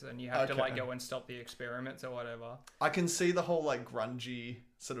mermaids, and you have to like Okay. go and stop the experiments or whatever. I can see the whole like grungy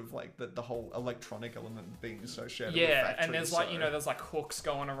sort of like the whole electronic element being associated. with Yeah, factories, and there's like so- there's like hooks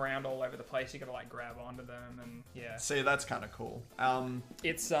going around all over the place. You gotta like grab onto them, and yeah, See, that's kind of cool.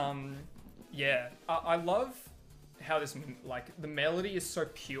 it's yeah. I love how this like the melody is so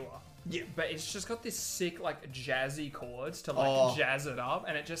pure. Yeah. But it's just got this sick like jazzy chords to like Oh. jazz it up,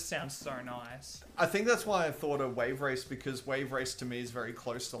 and it just sounds so nice. I think that's why I thought of Wave Race, because Wave Race to me is very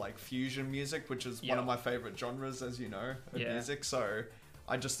close to like fusion music, which is one Yeah. of my favorite genres, as you know, of Yeah. music. So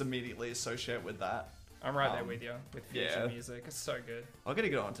I just immediately associate with that. I'm right there with you with fusion yeah. music. It's so good. I'll get to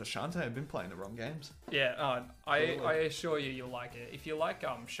get on to Shantae. I've been playing the wrong games. Yeah, I Totally. assure you, you'll like it. If you like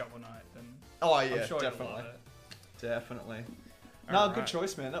Shovel Knight, then Oh I'm yeah, sure you'll definitely, love it. definitely. No, Alright. good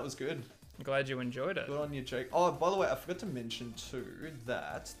choice, man. That was good. I'm glad you enjoyed it. Good on you, Jake. Oh, by the way, I forgot to mention too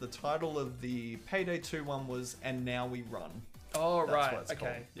that the title of the Payday 2 one was "And Now We Run." Oh That's right, what it's okay,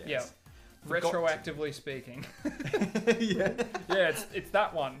 called, yeah. yes. Forgot to- Retroactively speaking, yeah. yeah, it's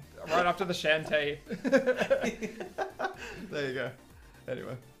that one right after the Shantae. There you go.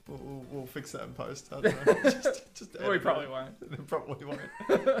 Anyway, we'll fix that in post. I don't know. just We edit probably it. won't. Probably won't.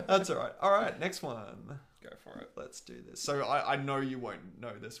 That's all right. All right, next one. Go for it. Let's do this. So I know you won't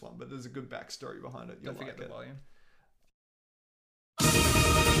know this one, but there's a good backstory behind it. You'll Don't forget like the it. volume.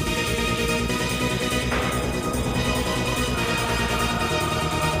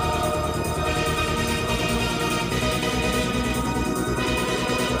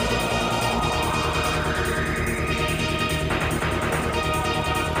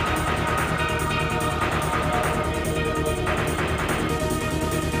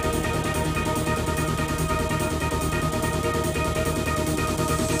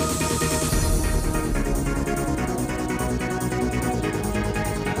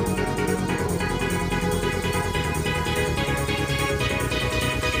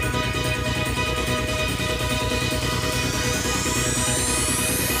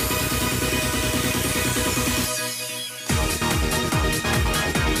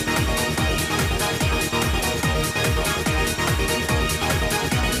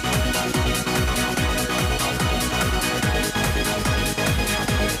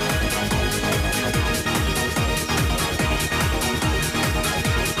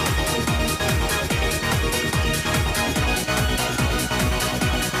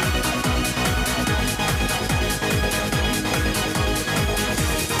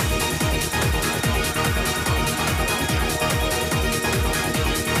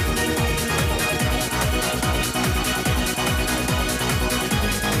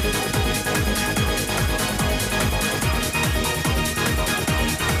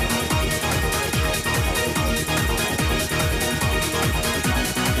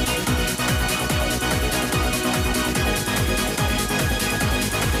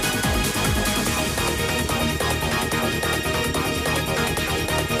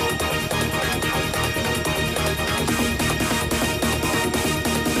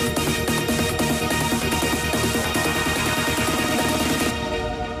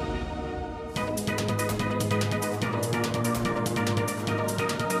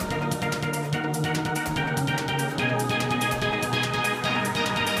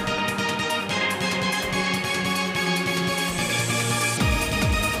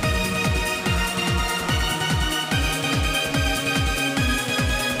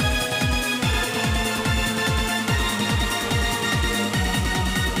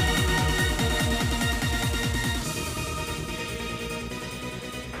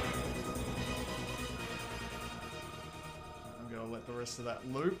 the rest of that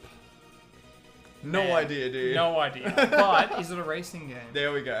loop. No Man, idea, dude. No idea. But is it a racing game?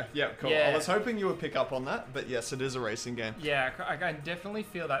 There we go. Yeah, cool. Yeah. I was hoping you would pick up on that, but yes, it is a racing game. Yeah, I can definitely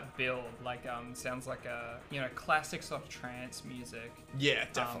feel that build. Like, sounds like a classic sort of trance music. Yeah,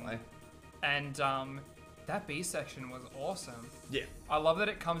 definitely. And that B section was awesome. Yeah. I love that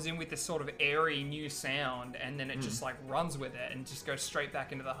it comes in with this sort of airy new sound, and then it just like runs with it and just goes straight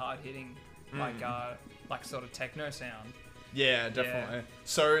back into the hard hitting, like sort of techno sound. Yeah, definitely.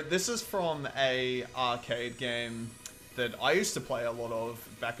 So this is from a arcade game that I used to play a lot of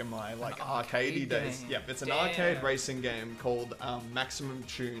back in my like arcadey days. game. Yep, it's an Damn. arcade racing game called Maximum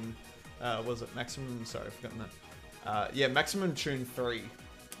Tune. Was it Maximum? Sorry, I've forgotten that. Yeah, Maximum Tune 3.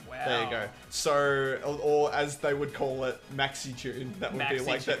 Wow. There you go. So, or as they would call it, Maxi Tune. That would be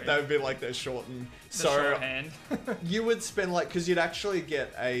like Maxi-tune. that would be like their shortened. The So shorthand. you would spend like, because you'd actually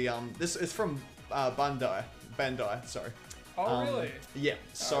get a this is from Bandai. Sorry. Oh, really? Yeah.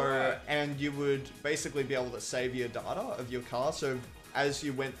 So, Alright. and you would basically be able to save your data of your car. So, as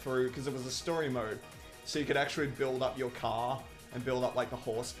you went through, because it was a story mode, so you could actually build up your car and build up like the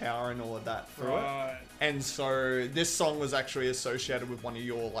horsepower and all of that through it. Right. And so, this song was actually associated with one of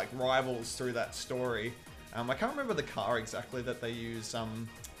your like rivals through that story. I can't remember the car exactly that they use.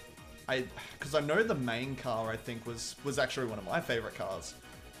 Because I know the main car I think was actually one of my favorite cars,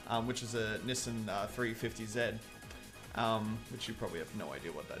 which is a Nissan 350Z. Which you probably have no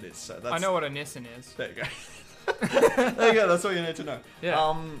idea what that is. So that's, I know what a Nissan is. There you go. There you go. That's all you need to know.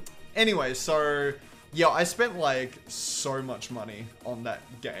 Yeah. Anyway, so yeah, I spent like so much money on that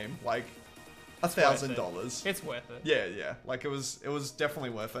game, like $1,000. It's worth it. Yeah. Like it was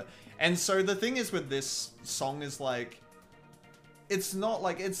definitely worth it. And so the thing is with this song is like, it's not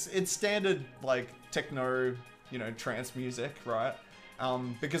like it's standard like techno, trance music, right?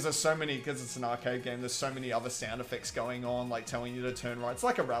 Because there's so many, because it's an arcade game, there's so many other sound effects going on, like telling you to turn right. It's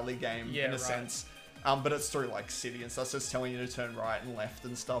like a rally game in a sense, but it's through like city and stuff, so it's telling you to turn right and left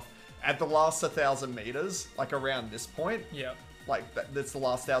and stuff. At the last 1,000 meters, like around this point, Yeah. like that's the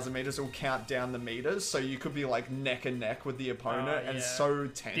last 1,000 meters, it will count down the meters, so you could be like neck and neck with the opponent, and it's so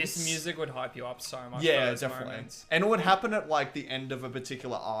tense. This music would hype you up so much. Yeah, for those definitely. moments. And it would happen at like the end of a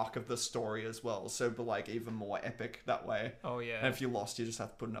particular arc of the story as well, so but like even more epic that way. Oh yeah. And if you lost, you just have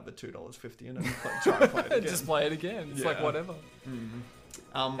to put another $2.50 in it and try and play it again. Just play it again. It's like Yeah. whatever.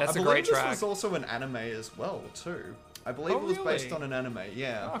 I That's a believe great this track. was also an anime as well too. I believe Oh, it was based really? on an anime.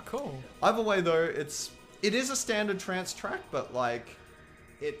 Yeah. Oh, cool. Either way though, it is a standard trance track, but like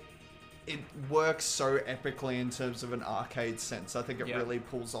it works so epically in terms of an arcade sense. I think it Yeah. really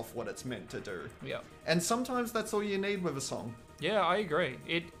pulls off what it's meant to do. Yeah. And sometimes that's all you need with a song. Yeah, I agree.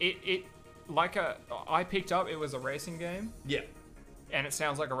 It I picked up it was a racing game, Yeah. and it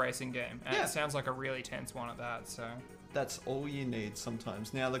sounds like a racing game, and Yeah. it sounds like a really tense one at that. So That's all you need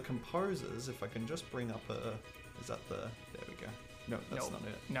sometimes. Now the composers, if I can just bring up is that there we go. No, that's Nope. not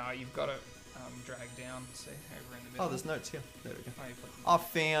it. No, you've got to drag down. See over in the middle. Oh, there's notes here. There we go. Oh, you put them- I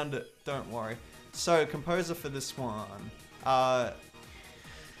found it. Don't worry. So, composer for this one,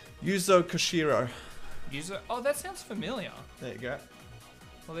 Yuzo Koshiro. User. Oh, that sounds familiar. There you go.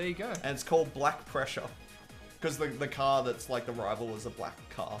 Well, there you go. And it's called Black Pressure, because the car that's like the rival is a black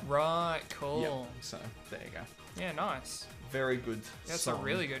car. Right. Cool. Yep. So there you go. Yeah. Nice. Very good. That's song. a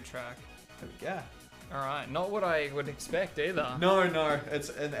really good track. There we go. All right. Not what I would expect either. No, it's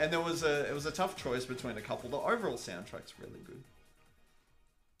and it was a tough choice between a couple. The overall soundtrack's really good.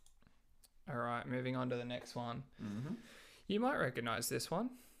 All right. Moving on to the next one. Mm-hmm. You might recognize this one.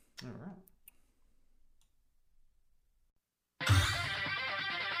 All right.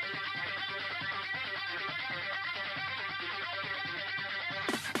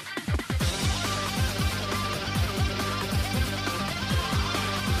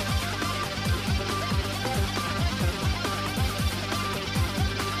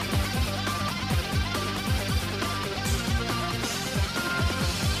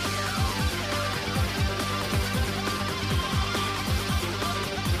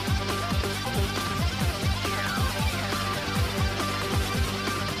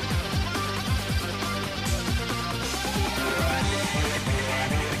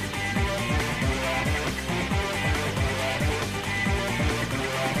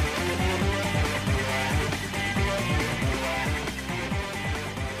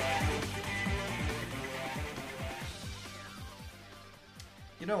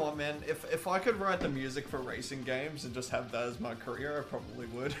 You know what, man? If I could write the music for racing games and just have that as my career, I probably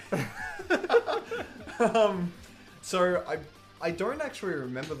would. So I don't actually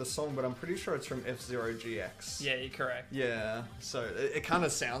remember the song, but I'm pretty sure it's from F-Zero GX. Yeah, you're correct. Yeah. So it kind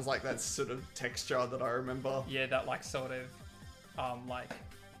of sounds like that sort of texture that I remember. Yeah, that like sort of like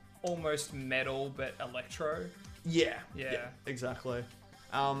almost metal but electro. Yeah. Yeah. Exactly.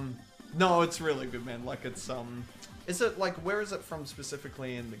 No, it's really good, man. Like, it's, is it, like, where is it from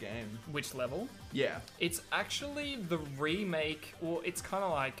specifically in the game? Which level? Yeah. It's actually the remake, well, it's kind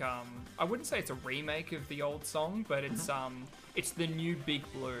of like, I wouldn't say it's a remake of the old song, but it's the new Big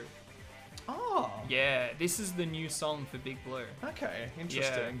Blue. Oh. Yeah, this is the new song for Big Blue. Okay,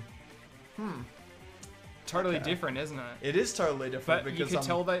 interesting. Totally Okay. different, isn't it? It is totally different But because you could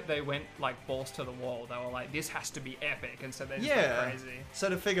tell they went like balls to the wall. They were like, this has to be epic, and so they just yeah. went crazy. So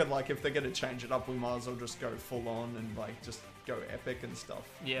they figured, like, if they're gonna change it up, we might as well just go full on and like just go epic and stuff.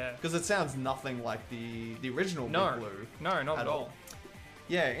 Yeah. Because it sounds nothing like the original No, Big Blue. no, not at at all. all.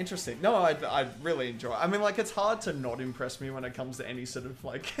 Yeah, interesting. No, I really enjoy it. I mean, like, it's hard to not impress me when it comes to any sort of,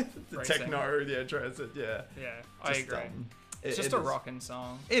 like, the Racing. techno, yeah, transit, yeah. Yeah, I Just, agree. It- Just it a is. rockin'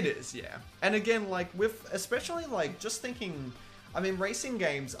 song. It is, yeah. And again, like, with, especially, like, just thinking, I mean, racing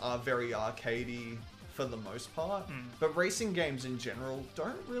games are very arcadey for the most part, but racing games in general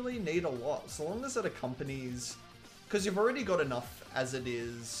don't really need a lot, so long as it accompanies, because you've already got enough as it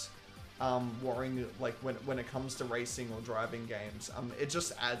is, worrying, like, when it comes to racing or driving games, it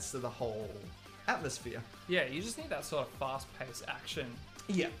just adds to the whole atmosphere. Yeah, you just need that sort of fast-paced action.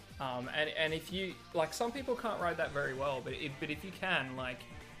 Yeah. And if you like, some people can't ride that very well, but if you can, like,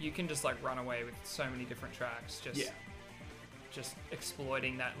 you can just like run away with so many different tracks. Just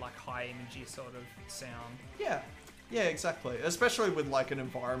exploiting that like high energy sort of sound. Yeah. Yeah, exactly. Especially with like an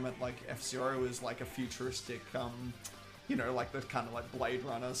environment like F-Zero is like a futuristic, you know, like the kind of like Blade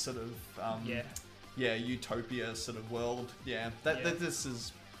Runner sort of, yeah, utopia sort of world. Yeah, that this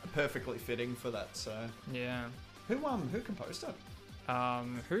is perfectly fitting for that. So Yeah. who composed it?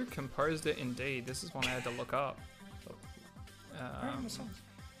 Who composed it? Indeed, this is one I had to look up.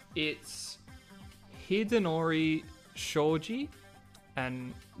 It's Hidenori Shoji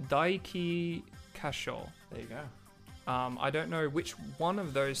and Daiki Kasho. There you go. I don't know which one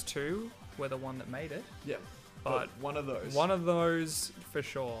of those two were the one that made it, Yeah, but one of those. one of those for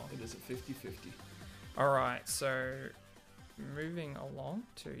sure. It is a 50-50. All right, so moving along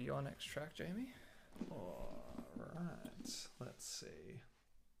to your next track, Jamie. Alright, let's see.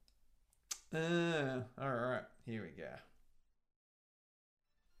 Alright, here we go.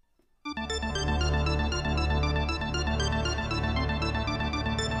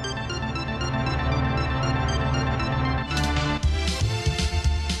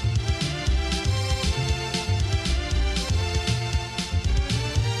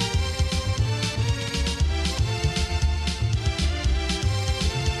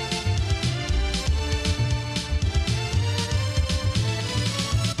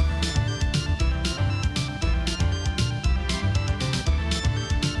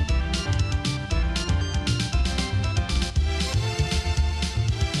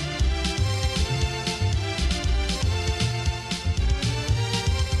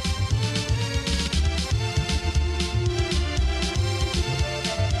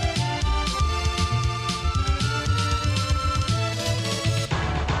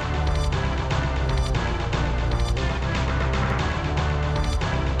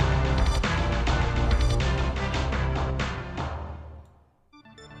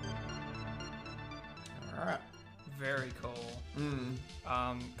 Alright. Very cool.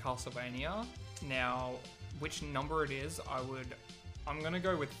 Castlevania. Now, which number it is, I'm gonna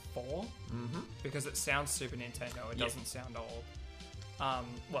go with 4 because it sounds Super Nintendo. It Yeah. doesn't sound old.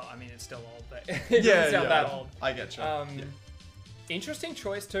 Well, I mean, it's still old, but it doesn't sound that old. I get you. Interesting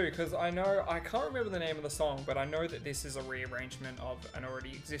choice too, because I can't remember the name of the song, but I know that this is a rearrangement of an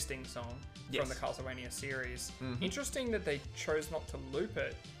already existing song Yes. from the Castlevania series. Interesting that they chose not to loop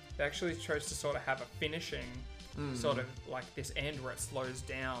it. They actually chose to sort of have a finishing, sort of like this end where it slows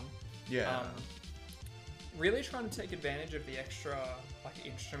down. Yeah. Really trying to take advantage of the extra like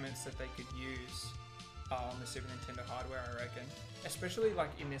instruments that they could use on the Super Nintendo hardware, I reckon. Especially like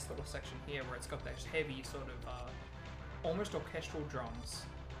in this little section here where it's got those heavy sort of almost orchestral drums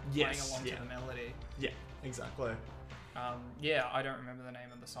playing along to the melody. Yeah, exactly. Yeah, I don't remember the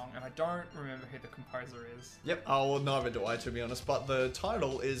name of the song, and I don't remember who the composer is. Yep. Oh, well, neither do I, to be honest. But the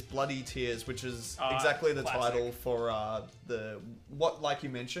title is Bloody Tears, which is Ah, exactly the classic. title for like you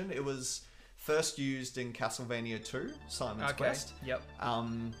mentioned, it was first used in Castlevania 2, Simon's Quest. Yep.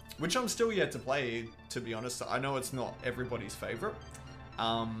 Which I'm still yet to play, to be honest. I know it's not everybody's favorite.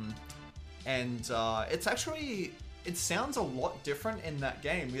 It's actually, it sounds a lot different in that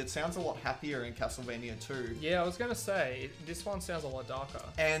game. It sounds a lot happier in Castlevania 2. Yeah, I was gonna say this one sounds a lot darker.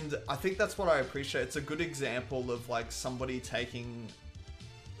 And I think that's what I appreciate. It's a good example of like somebody taking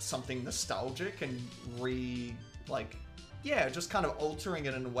something nostalgic and yeah, just kind of altering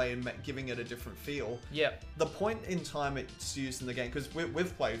it in a way and giving it a different feel. Yep. The point in time it's used in the game, because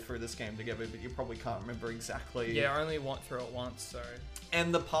we've played through this game together, but you probably can't remember exactly. Yeah, I only went through it once, so.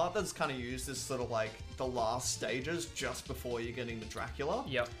 And the part that's kind of used is sort of like the last stages just before you're getting to Dracula.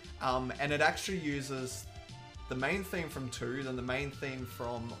 Yep. And it actually uses the main theme from 2, then the main theme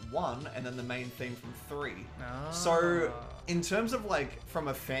from 1, and then the main theme from 3. Ah. So, in terms of like, from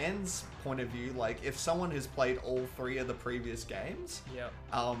a fan's point of view, like if someone has played all 3 of the previous games, Yep.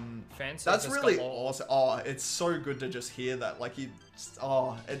 that's service really galore. awesome. Oh, it's so good to just hear that. Like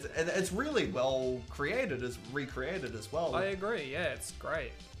it's really well created, recreated as well. I agree. Yeah, it's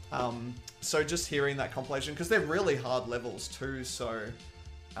great. So just hearing that compilation, because they're really hard levels too. So,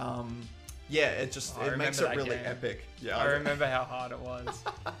 yeah, it makes it that really game. epic. Yeah, I remember how hard it was.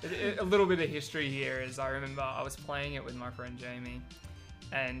 A little bit of history here is I remember I was playing it with my friend Jamie,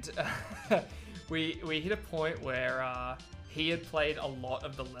 and we hit a point where he had played a lot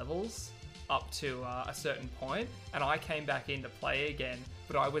of the levels up to a certain point, and I came back in to play again,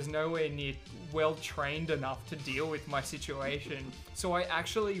 but I was nowhere near well trained enough to deal with my situation. So I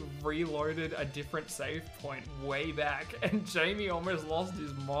actually reloaded a different save point way back, and Jamie almost lost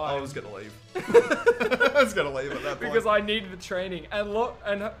his mind. I was gonna leave. I was gonna leave at that point because I needed the training, and lo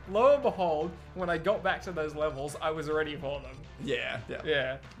and behold, when I got back to those levels, I was ready for them. Yeah.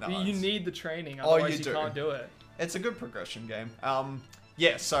 Yeah, No, you it's- need the training, Oh, otherwise you you do. can't do it. It's a good progression game.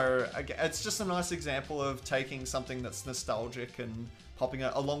 Yeah, so it's just a nice example of taking something that's nostalgic and popping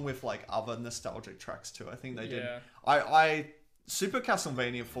it along with like other nostalgic tracks too. I think they did. Yeah. I Super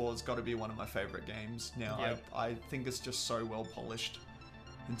Castlevania 4 has got to be one of my favorite games now. Yep. I think it's just so well polished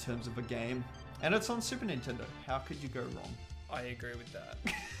in terms of a game, and it's on Super Nintendo. How could you go wrong? I agree with that.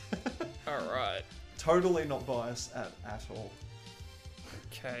 All right. Totally not biased at all.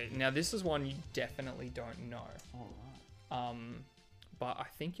 Okay, now this is one you definitely don't know. All right. But I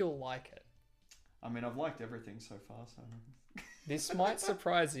think you'll like it. I mean, I've liked everything so far, so. This might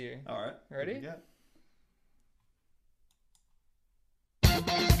surprise you. All right. Ready? Yeah.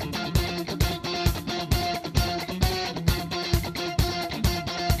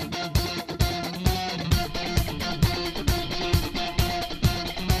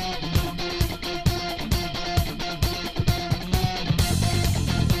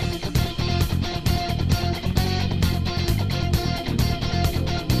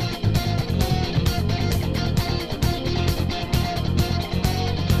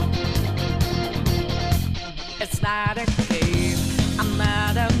 It's not a game, I'm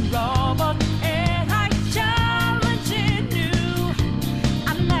not a robot, and I challenge you.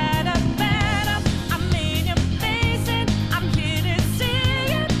 I'm not a man, I'm in your face, and I'm here to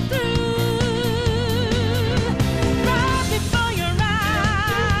see you through. Right before your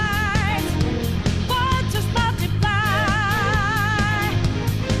eyes, what just multiply?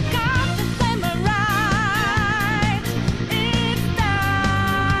 Got the flame right, it's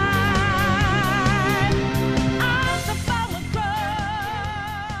as the power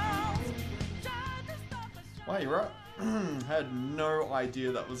grows, try to stop us. Wow, you're right. Had no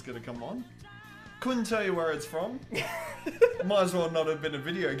idea that was going to come on. Couldn't tell you where it's from. Might as well not have been a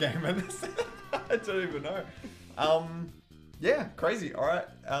video game. And I don't even know. Yeah, crazy. All right.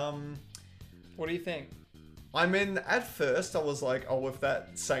 What do you think? I mean, at first I was like, oh, if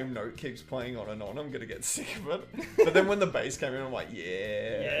that same note keeps playing on and on, I'm going to get sick of it. But then when the bass came in, I'm like,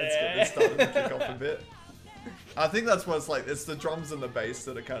 it's starting to kick off a bit. I think that's what it's like. It's the drums and the bass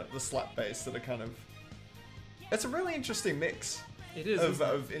that are kind of, the slap bass that are kind of, it's a really interesting mix It is. of, isn't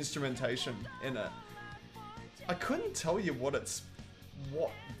it? of instrumentation in it. I couldn't tell you what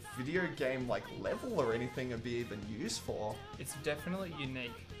video game like level or anything it'd be even used for. It's definitely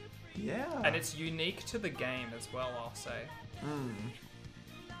unique. Yeah. And it's unique to the game as well, I'll say.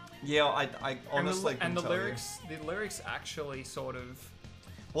 Yeah, I honestly and the couldn't tell you. the lyrics actually sort of.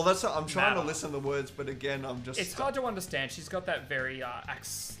 Well, that's what I'm trying to Matter. listen to the words, but again, I'm just. It's hard to understand. She's got that very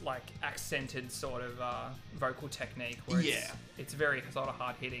accented sort of vocal technique. Where Yeah. It's very sort of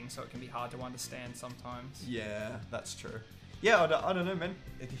hard hitting, so it can be hard to understand sometimes. Yeah, that's true. Yeah, I don't know, man.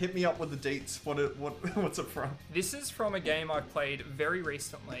 Hit me up with the deets. What's it from? This is from a game I played very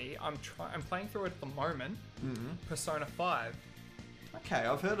recently. I'm playing through it at the moment. Persona 5. Okay,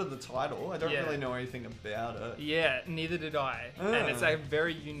 I've heard of the title. I don't Yeah. really know anything about it. Yeah, neither did I. And it's a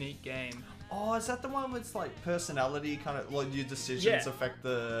very unique game. Oh, is that the one with like personality kind of like your decisions Yeah. affect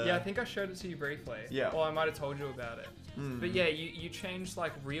the? Yeah, I think I showed it to you briefly. Yeah. Or I might have told you about it. But yeah, you change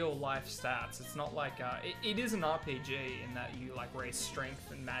like real life stats. It's not like it is an RPG in that you like raise strength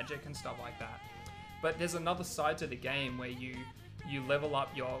and magic and stuff like that. But there's another side to the game where you level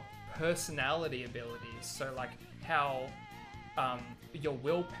up your personality abilities. So like how your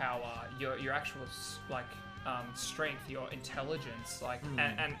willpower, your actual strength, your intelligence,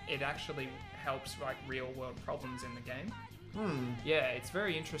 and it actually helps like real world problems in the game. Yeah, it's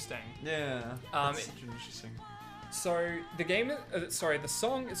very interesting. Yeah. That's such interesting. So the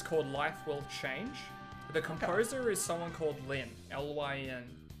song is called "Life Will Change." The composer is someone called Lyn, Lyn.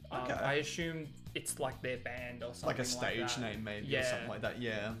 Okay. I assume it's like their band or something Like a stage that. name, maybe, or Yeah. something like that.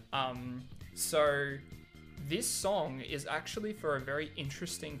 Yeah. So this song is actually for a very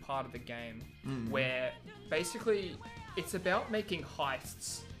interesting part of the game where basically it's about making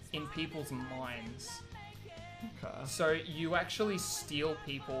heists in people's minds. Okay. So you actually steal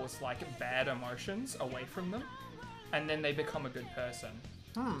people's like bad emotions away from them, and then they become a good person.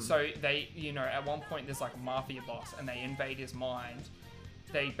 So they, at one point there's like a mafia boss, and they invade his mind.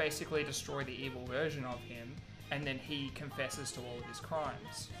 They basically destroy the evil version of him, and then he confesses to all of his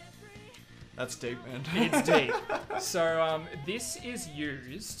crimes. That's deep, man. It's deep. So this is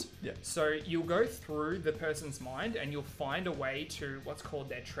used. Yeah. So you'll go through the person's mind, and you'll find a way to what's called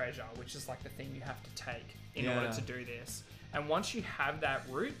their treasure, which is like the thing you have to take in order Yeah. to do this. And once you have that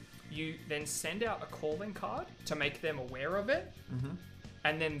route, you then send out a calling card to make them aware of it.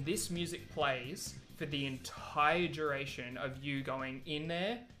 And then this music plays for the entire duration of you going in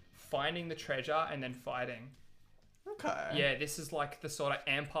there, finding the treasure, and then fighting. Okay. Yeah, this is like the sort of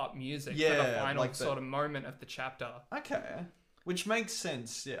amp up music for the Yeah, final like the- sort of moment of the chapter. Okay. Which makes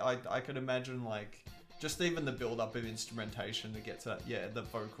sense. Yeah, I could imagine, like, just even the build-up of instrumentation to get to that. Yeah, the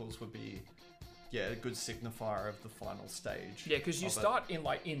vocals would be, a good signifier of the final stage. Yeah, because you of it. start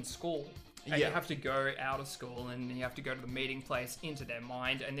in school, and Yeah. you have to go out of school, and you have to go to the meeting place into their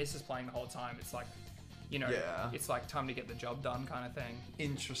mind, and this is playing the whole time. It's like, Yeah. it's like time to get the job done kind of thing.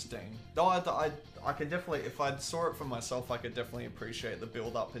 Interesting. No, I could definitely, if I saw it for myself, I could definitely appreciate the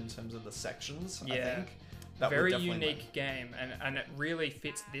build-up in terms of the sections, I Yeah. think. That would Very definitely unique game, and it really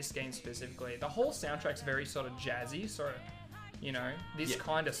fits this game specifically. The whole soundtrack's very sort of jazzy, so, this Yeah.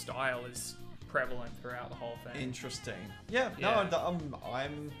 kind of style is prevalent throughout the whole thing. Interesting. Yeah, Yeah. no,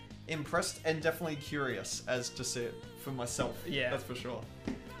 I'm impressed and definitely curious as to see it for myself. Yeah. That's for sure.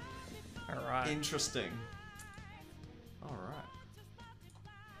 All right. Interesting. All right.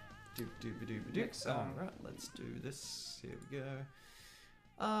 Next song. All right, let's do this. Here we go.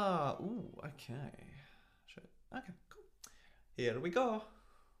 Okay. Shit. Okay, cool. Here we go.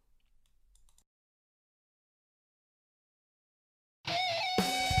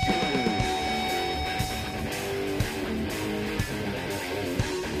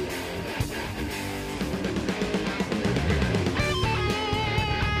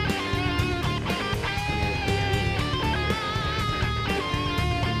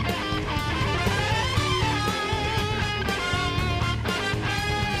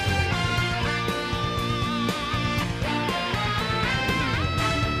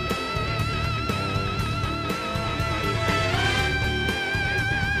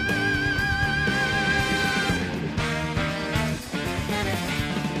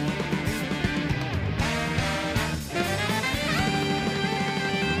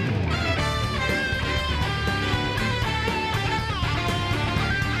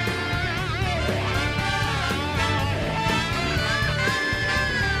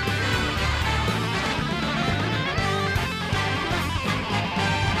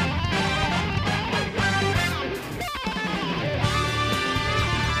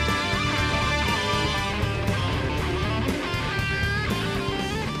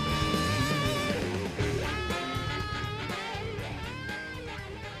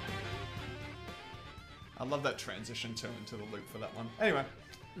 I love that transition too into the loop for that one. Anyway.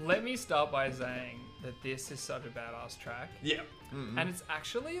 Let me start by saying that this is such a badass track. Yeah. And it's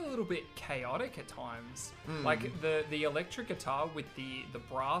actually a little bit chaotic at times. Like the electric guitar with the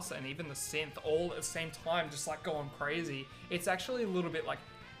brass and even the synth all at the same time just like going crazy. It's actually a little bit like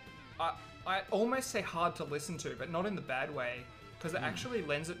I almost say hard to listen to, but not in the bad way, because it actually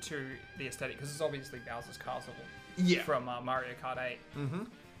lends it to the aesthetic, because it's obviously Bowser's Castle from Mario Kart 8.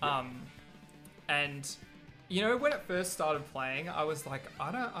 And when it first started playing, I was like,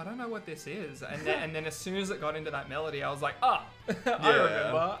 I don't know what this is. And then as soon as it got into that melody, I was like, I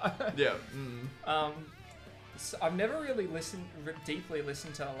remember. Yeah. So I've never really deeply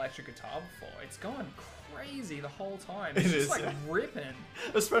listened to an electric guitar before. It's going crazy the whole time. It's It just is, like yeah. ripping.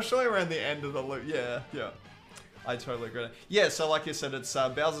 Especially around the end of the loop. Yeah. I totally agree. Yeah, so like you said, it's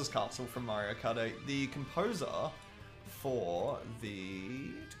Bowser's Castle from Mario Kart 8. The composer for the...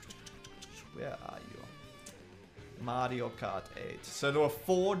 Where are you? Mario Kart 8. So there were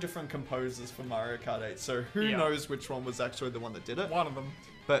 4 different composers for Mario Kart 8. So who knows which one was actually the one that did it. One of them.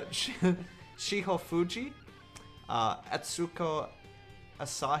 But Shiho Fuji Atsuko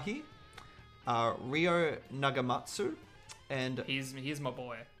Asahi, Ryo Nagamatsu, and He's my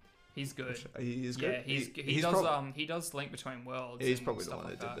boy. He's good. he is Yeah, good. he does he does Link Between Worlds. He's and probably the stuff one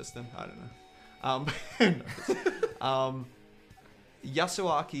like that did this then. I don't know. Who knows?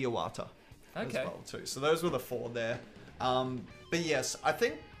 Yasuaki Iwata as Okay. well too. So those were the 4 there. But yes, I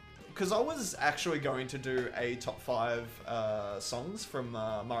think because I was actually going to do a top 5 songs from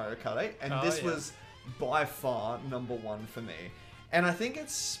Mario Kart 8, and Oh, this yeah. was by far number 1 for me. And I think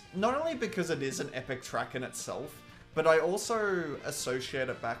it's not only because it is an epic track in itself, but I also associate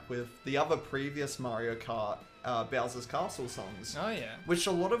it back with the other previous Mario Kart Bowser's Castle songs. Oh yeah. Which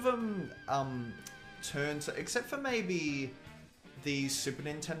a lot of them turn to, except for maybe the Super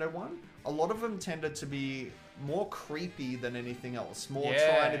Nintendo one, a lot of them tended to be more creepy than anything else, more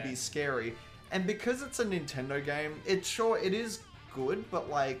trying to Yeah. be scary. And because it's a Nintendo game, it is good, but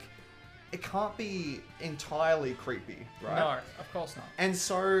like it can't be entirely creepy, right? No, of course not. And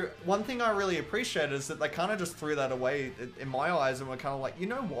so one thing I really appreciate is that they kind of just threw that away in my eyes and were kind of like, you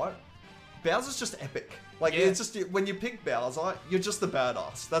know what? Bowser's just epic. Like, Yeah. it's just, when you pick Bowser, you're just the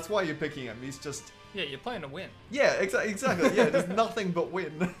badass. That's why you're picking him. He's just, Yeah, you're playing to win. yeah, exactly. Yeah, there's nothing but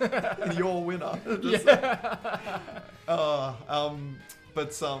win. You're a winner. Just,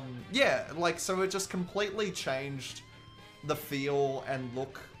 yeah, like, so it just completely changed the feel and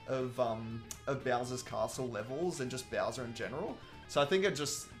look of Bowser's Castle levels and just Bowser in general. So I think it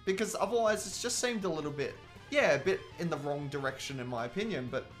just, because otherwise it's just seemed a little bit, a bit in the wrong direction in my opinion,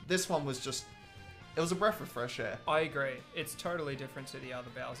 but this one was just, it was a breath of fresh air. I agree. It's totally different to the other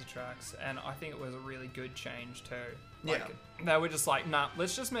Bowser tracks, and I think it was a really good change too. Like, they were just like, nah,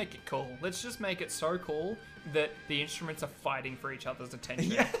 let's just make it cool. Let's just make it so cool that the instruments are fighting for each other's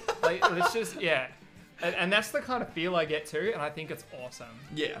attention. Like, let's just, And that's the kind of feel I get too, and I think it's awesome.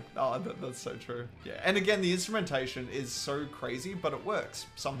 Yeah, that's so true. Yeah, and again, the instrumentation is so crazy, but it works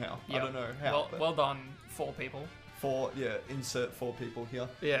somehow. I don't know how. Well done, 4 people. Insert 4 people here.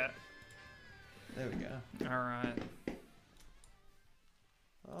 Yeah. There we go. All right.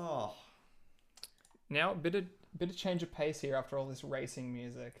 Oh, Now, a bit of change of pace here after all this racing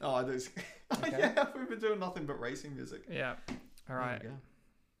music. I do. Okay. Yeah, we've been doing nothing but racing music. Yeah. All right. There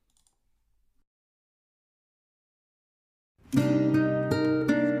we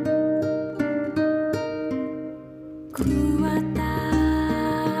go. 桑田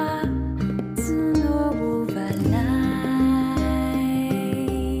角を笑い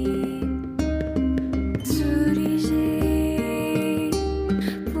釣りし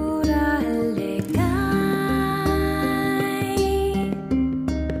プラレガイ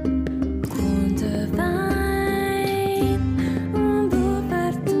Quando vai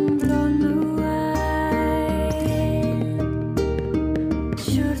perto un blonde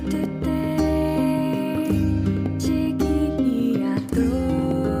Shorty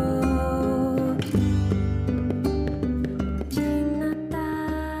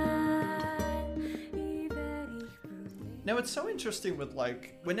Now it's so interesting with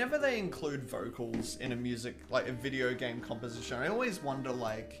like whenever they include vocals in a music like a video game composition, I always wonder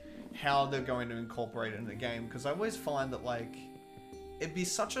like how they're going to incorporate it in the game because I always find that like it'd be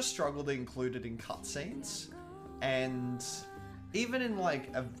such a struggle to include it in cutscenes, and even in like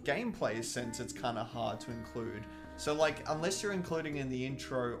a gameplay sense, it's kind of hard to include. So like unless you're including in the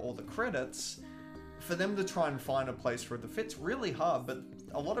intro or the credits, for them to try and find a place for it to fit's really hard. But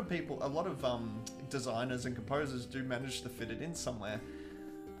a lot of designers and composers do manage to fit it in somewhere.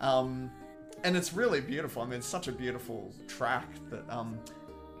 And it's really beautiful. I mean, it's such a beautiful track that,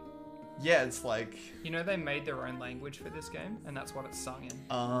 it's like... You know, they made their own language for this game, and that's what it's sung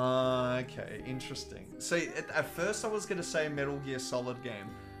in. Okay, interesting. So at first I was going to say Metal Gear Solid game,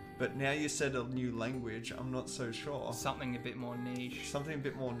 but now you said a new language, I'm not so sure. Something a bit more niche. Something a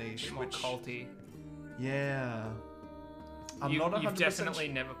bit more niche. A bit more culty. Yeah. I'm not 100% You've definitely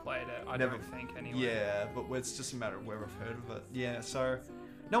never played it, I Never. don't think, anyway. Yeah, but it's just a matter of where I've heard of it. Yeah, so...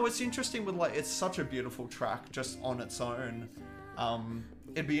 No, it's interesting with, like, it's such a beautiful track just on its own.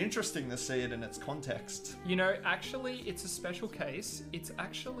 It'd be interesting to see it in its context. You know, actually, it's a special case. It's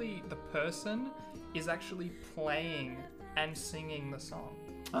actually, the person is actually playing and singing the song.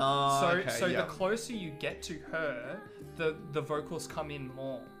 So the closer you get to her, the vocals come in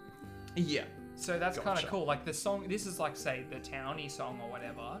more. Yeah. So that's kind Gotcha. of cool. Like the song, this is like, say, the towny song or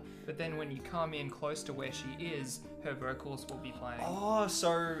whatever. But then when you come in close to where she is, her vocals will be playing. Oh,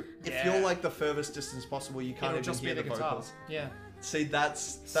 so if Yeah. you're like the furthest distance possible, you can't It'll even just hear be the the guitar. vocals. Yeah. See,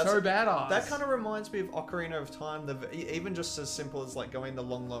 that's So badass. That kind of reminds me of Ocarina of Time. Even just as simple as like going the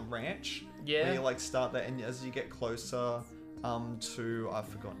Long Long Ranch. Yeah. Where you like start that, and as you get closer, to I've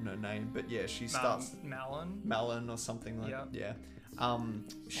forgotten her name, but yeah, she starts Malin. Malin or something like Yep. yeah.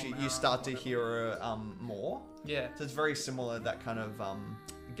 You Mara, start to whatever. hear her more. Yeah. So it's very similar, that kind of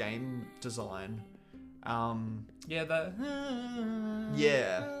game design. Yeah, the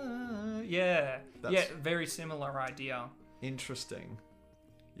Yeah. yeah, That's- very similar idea. Interesting.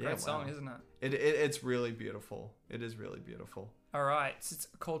 Yeah, Great song, wow. isn't it? It's really beautiful. It is really beautiful. All right, so it's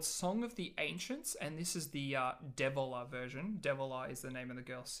called Song of the Ancients, and this is the Devola version. Devola is the name of the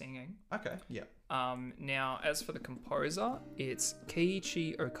girl singing. Okay. Yeah. Now, as for the composer, it's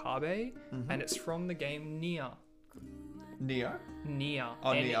Keiichi Okabe, and it's from the game Nier. Neo. Nier.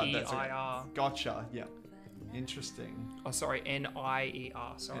 Oh, Nier. That's N-E-I-R. Gotcha. Yeah. Interesting. Oh, sorry,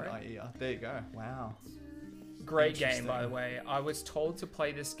 N-I-E-R. Sorry. N-I-E-R. There you go. Wow. Great game, Interesting. by the way. I was told to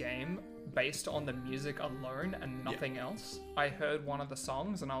play this game based on the music alone and nothing else. I heard one of the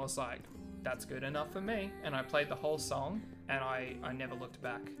songs and I was like, that's good enough for me. And I played the whole song and I never looked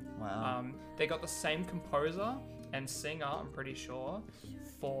back. Wow. They got the same composer and singer, I'm pretty sure,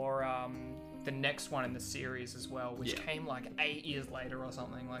 for the next one in the series as well, which Yeah. came like 8 years later or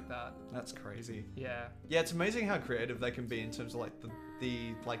something like that. That's crazy. Yeah. Yeah, it's amazing how creative they can be in terms of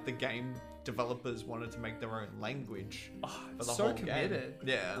like the game developers wanted to make their own language Oh, for the so whole committed. game.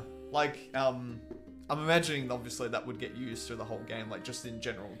 Yeah. Like I'm imagining obviously that would get used through the whole game, like just in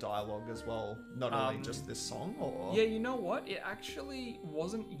general dialogue as well, not only just this song or Yeah, you know what? It actually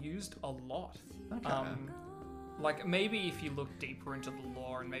wasn't used a lot. Okay. Like maybe if you look deeper into the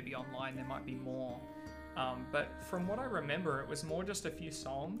lore and maybe online there might be more. But from what I remember, it was more just a few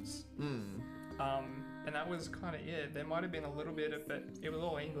songs. And that was kind of it. There might have been a little bit of, but it was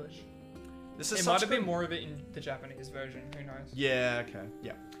all English. This is It such might have been good- more of it in the Japanese version. Who knows? Yeah, okay.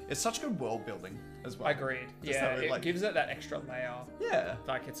 Yeah. It's such good world building as well. Agreed. Just Yeah, that, it like- gives it that extra layer. Yeah.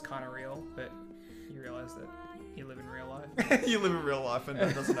 Like it's kind of real, but you realize that you live in real life. You live in real life and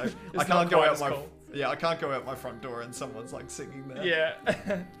that doesn't know. I not can't go quite out as my cool. I can't go out my front door and someone's like singing there.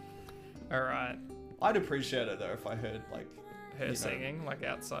 Yeah. All right. I'd appreciate it though if I heard like Her you know, singing like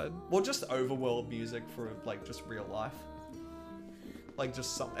outside. well, just overworld music for like just real life. Like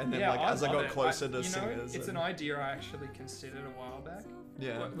just some, and then Yeah, like as I love got it. closer to you know, singers, it's and, an idea I actually considered a while back.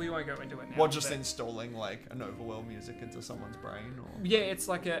 yeah. We won't go into it now. What, just but- installing like an overworld music into someone's brain, or Yeah, it's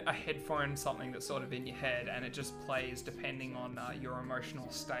like a headphone, something that's sort of in your head, and it just plays depending on your emotional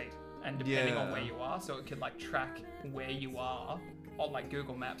state and depending on Yeah. where you are. So it could like track where you are on like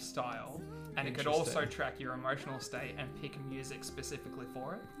Google Maps style, and it could also Interesting. track your emotional state and pick music specifically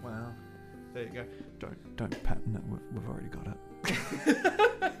for it. wow. There you go. Don't patent it. We've already got it.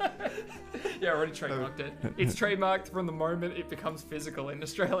 Yeah, I already trademarked it. It's trademarked from the moment it becomes physical in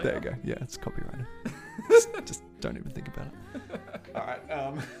Australia. There you go. Yeah, it's copyrighted. just don't even think about it. All right.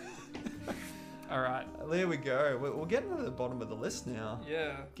 All right. There we go. We're getting to the bottom of the list now.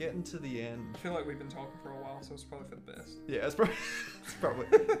 Yeah. Getting to the end. I feel like we've been talking for a while, so it's probably for the best. Yeah, it's probably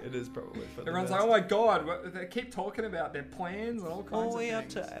it is probably for the Everyone's best. like, oh my god, they keep talking about their plans and all kinds All of the way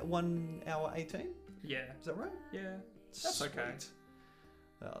things. up to 1 hour 18. Yeah. Is that right? Yeah. That's okay. Sweet.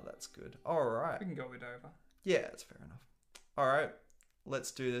 Oh, that's good. All right. We can go it over. Yeah, that's fair enough. All right, let's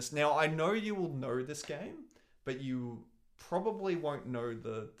do this. Now, I know you will know this game, but you probably won't know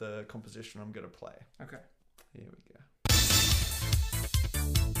the composition I'm going to play. Okay. Here we go.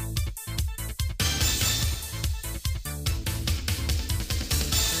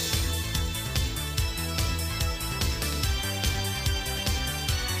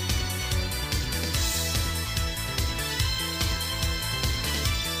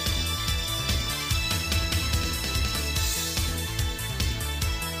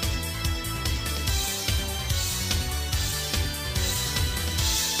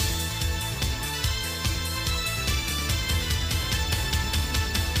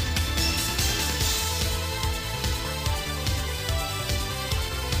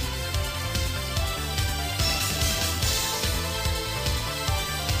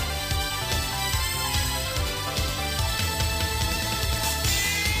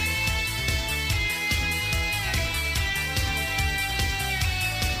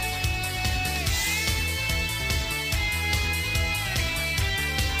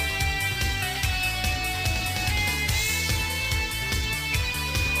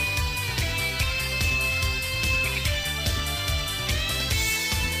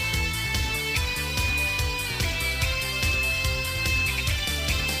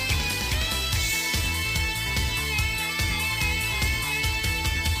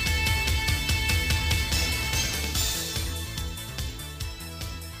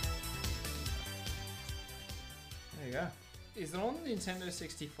 There you go. Is it on Nintendo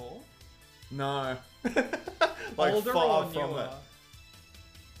 64? No. like Older far or from newer? it.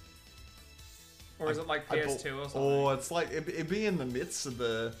 Or is it like I PS2 or something? Or it's like it'd be in the midst of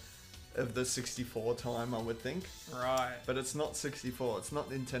the 64 time, I would think. Right. But it's not 64. It's not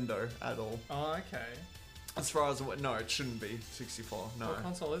Nintendo at all. Oh, okay. As far as no, it shouldn't be 64. No, What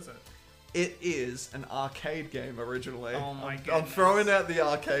console is it? it is an arcade game originally. Oh my I'm goodness. throwing out the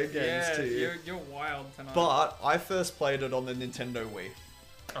arcade games Yeah, to you. you're wild tonight. But I first played it on the Nintendo Wii.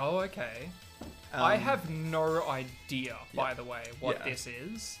 Oh, okay. I Um, have no idea, by the way, what Yeah. this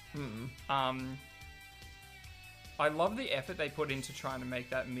is. Mm. I love the effort they put into trying to make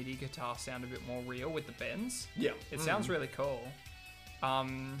that MIDI guitar sound a bit more real with the bends. Yeah. It sounds really cool.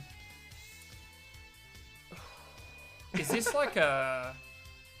 Is this like a...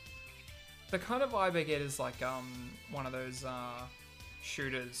 The kind of vibe I get is like one of those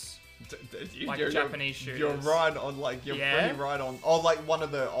shooters. Like Japanese shooters. You're right on, like, you're Yeah? pretty right on. Oh, like one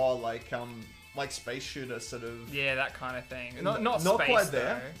of the, like space shooter sort of. Yeah, that kind of thing. Not Not space, quite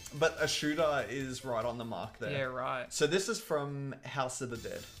there, though. but a shooter is right on the mark there. Yeah, right. So this is from House of the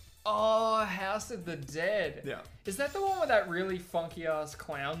Dead. Oh, House of the Dead. Yeah. Is that the one with that really funky ass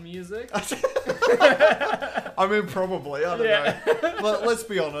clown music? I mean, probably. I don't Yeah. know. Let's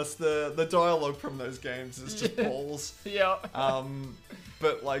be honest. The dialogue from those games is just balls. Yeah.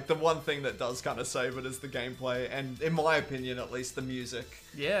 But like the one thing that does kind of save it is the gameplay, and in my opinion, at least, the music.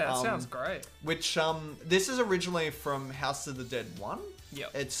 Yeah, that sounds great. Which this is originally from House of the Dead 1. Yep.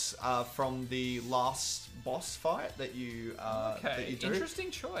 It's from the last boss fight that you that Okay, you do.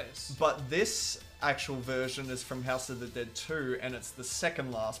 interesting choice. But this actual version is from House of the Dead 2, and it's the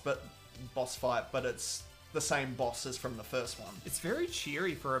second last boss fight, but it's the same boss as from the first one. It's very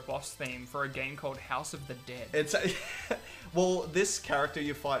cheery for a boss theme for a game called House of the Dead. It's well, this character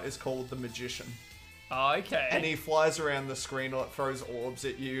you fight is called the Magician, Oh, okay. and he flies around the screen, like throws orbs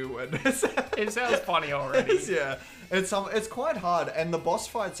at you, and It sounds funny already. yeah, it's quite hard, and the boss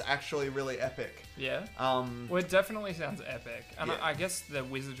fight's actually really epic. Yeah. Well, it definitely sounds epic. And Yeah. I guess the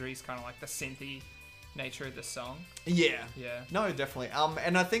wizardry is kind of like the synthy nature of the song. Yeah. Yeah. No, definitely.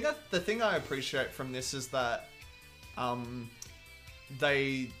 And I think the thing I appreciate from this is that,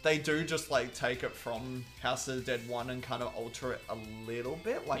 they do just like take it from House of the Dead 1 and kind of alter it a little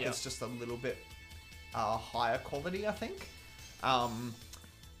bit. Like Yeah. it's just a little bit higher quality, I think.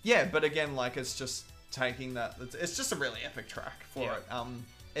 Yeah, but again, like it's just taking that. It's just a really epic track for Yeah.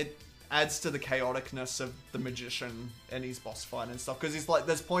 it. It adds to the chaoticness of the magician and his boss fight and stuff, because he's like,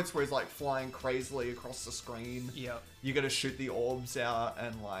 there's points where he's like flying crazily across the screen. Yep. You got to shoot the orbs out,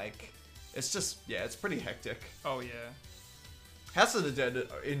 and like it's just, yeah, it's pretty hectic. Oh, yeah. House of the Dead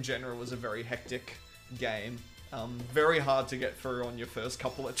in general was a very hectic game. Very hard to get through on your first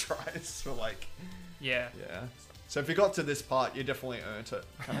couple of tries for like, Yeah. yeah. So if you got to this part, you definitely earned it,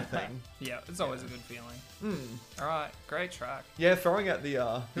 kind of thing. Yeah, it's always a good feeling. All right, great track. Yeah, throwing out the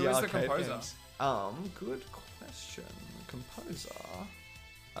Who is the arcade composer? games. Good question. Composer.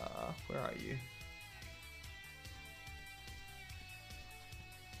 Where are you?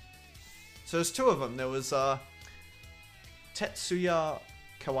 So there's two of them. There was Tetsuya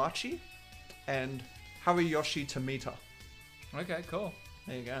Kawachi and Haruyoshi Tomita. Okay, cool.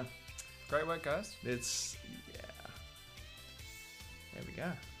 There you go. Great work, guys. It's, yeah. There we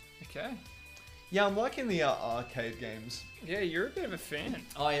go. Okay. Yeah, I'm liking the arcade games. Yeah, you're a bit of a fan.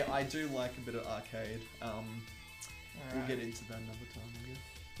 I do like a bit of arcade. We'll Alright. get into that another time, I guess.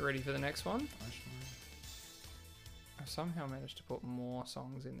 Ready for the next one? Actually. I've somehow managed to put more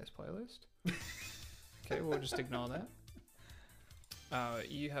songs in this playlist. Okay, we'll just ignore that.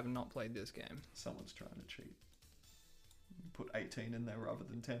 You have not played this game. Someone's trying to cheat. Put 18 in there rather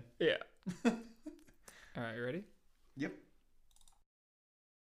than 10. Yeah. Alright, you ready? Yep.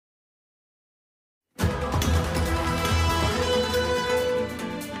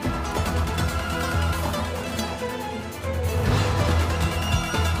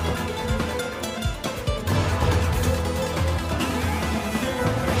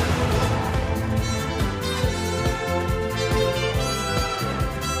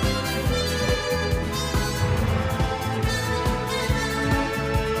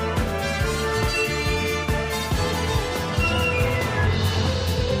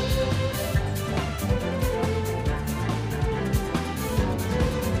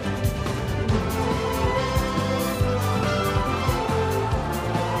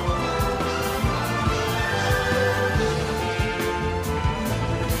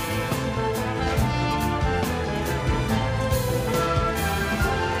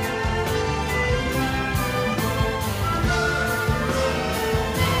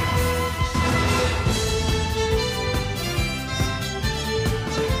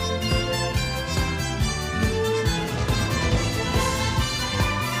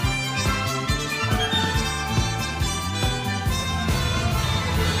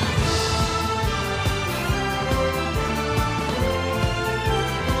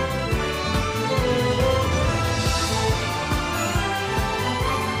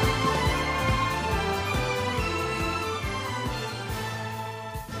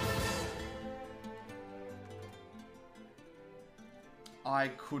 I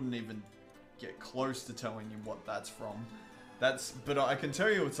couldn't even get close to telling you what that's from. But I can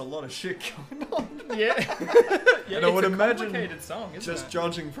tell you it's a lot of shit going on. Yeah. Yeah, And I would it's a imagine complicated song, isn't Just it?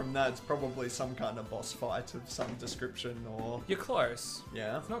 judging from that, it's probably some kind of boss fight of some description, or You're close.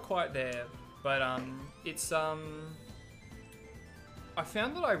 yeah. It's not quite there, but it's I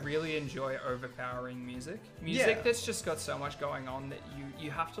found that I really enjoy overpowering music. Music Yeah. that's just got so much going on that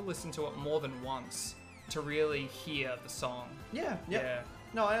you have to listen to it more than once to really hear the song. Yeah, Yeah.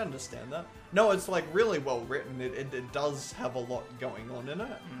 No, I understand that. No, it's like really well written. It does have a lot going on in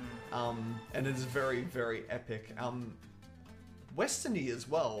it. And it is very, very epic. Westerny as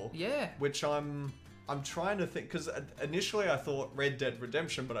well. Yeah. Which I'm trying to think, because initially I thought Red Dead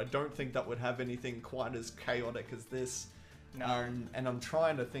Redemption, but I don't think that would have anything quite as chaotic as this. No. And I'm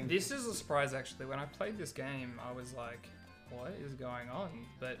trying to think. This is a surprise, actually. When I played this game, I was like, what is going on?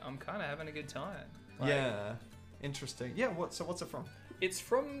 But I'm kind of having a good time. Like, Yeah, interesting. Yeah, what's it from? It's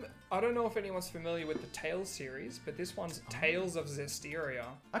from, I don't know if anyone's familiar with the Tales series, but this one's Tales of Zestiria.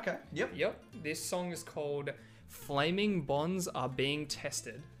 Okay. Yep. Yep. This song is called Flaming Bonds Are Being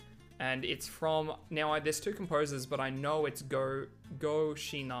Tested. And it's from, now there's two composers, but I know it's Go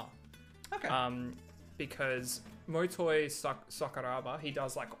Shina. Okay. Because Motoi Sakuraba, he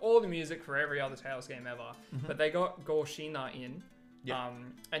does like all the music for every other Tales game ever. But they got Go Shina in. Yeah.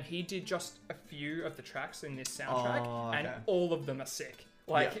 And he did just a few of the tracks in this soundtrack, Oh, and okay. all of them are sick.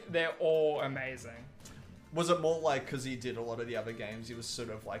 Like, Yeah. they're all amazing. Was it more like, because he did a lot of the other games, he was sort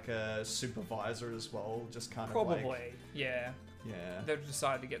of like a supervisor as well, just kind of Probably, like... yeah. Yeah. They've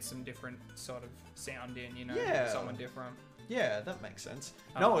decided to get some different sort of sound in, you know, Yeah. someone different. Yeah, that makes sense.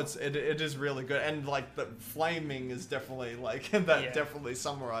 No, it is really good, and like the flaming is definitely like that. Yeah. Definitely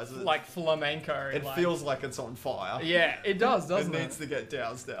summarizes it. Like flamenco. It like, feels like it's on fire. Yeah, it does, It doesn't needs it? to get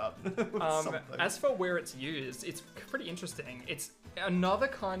doused out. with something. As for where it's used, it's pretty interesting. It's another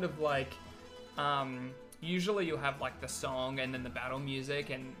kind of like, usually you'll have like the song and then the battle music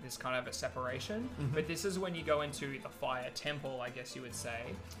and there's kind of a separation. But this is when you go into the fire temple, I guess you would say.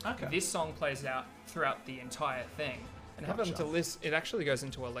 Okay. This song plays out throughout the entire thing. And have them Gotcha. to list, it actually goes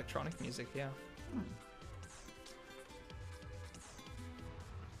into electronic music, yeah.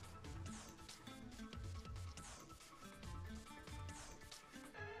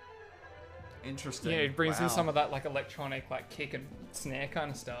 Interesting. Yeah, it brings in Wow. some of that like electronic, like kick and snare kind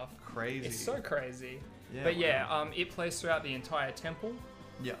of stuff. Crazy. It's so crazy. Yeah, But yeah, wow. it plays throughout the entire temple,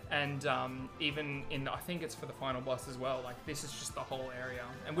 Yeah. and even in, I think it's for the final boss as well. Like this is just the whole area,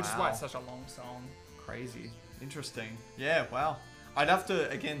 and which is why Wow. it's such a long song. Crazy. Interesting. Yeah. Wow. I'd have to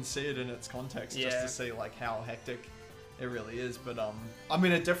again see it in its context just Yeah. to see like how hectic it really is. But I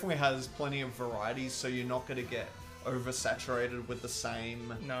mean, it definitely has plenty of varieties, so you're not going to get oversaturated with the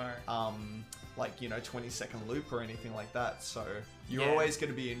same No. like 20-second loop or anything like that. So you're Yeah. always going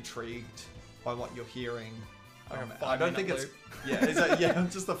to be intrigued by what you're hearing. Like a I don't 5-minute think it's loop. yeah, is that, yeah,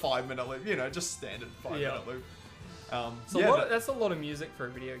 just a 5-minute loop. Just standard 5-minute loop. So Yeah, that's a lot of music for a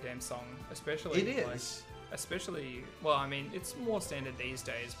video game song, especially. it like, is. especially, well, I mean, it's more standard these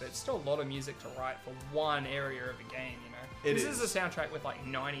days, but it's still a lot of music to write for one area of a game. It This is. is a soundtrack with like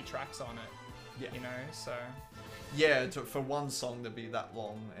 90 tracks on it. Yeah. So Yeah, for one song to be that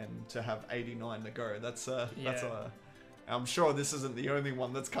long and to have 89 to go, that's a. I'm sure this isn't the only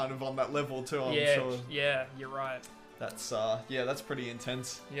one that's kind of on that level too. I'm sure yeah, you're right. that's pretty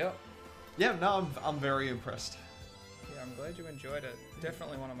intense. Yep. Yeah, no, I'm very impressed. Yeah, I'm glad you enjoyed it.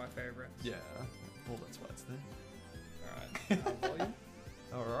 Definitely one of my favorites. Yeah, well, that's why it's there. All right. Volume.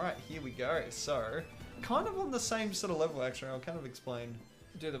 All right, here we go. So, kind of on the same sort of level, actually. I'll kind of explain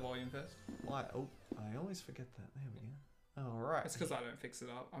Do the volume first. why. Oh, I always forget that. There we go. All right. It's because I don't fix it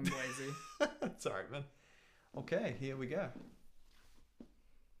up. I'm lazy. It's all right, man. Okay, here we go.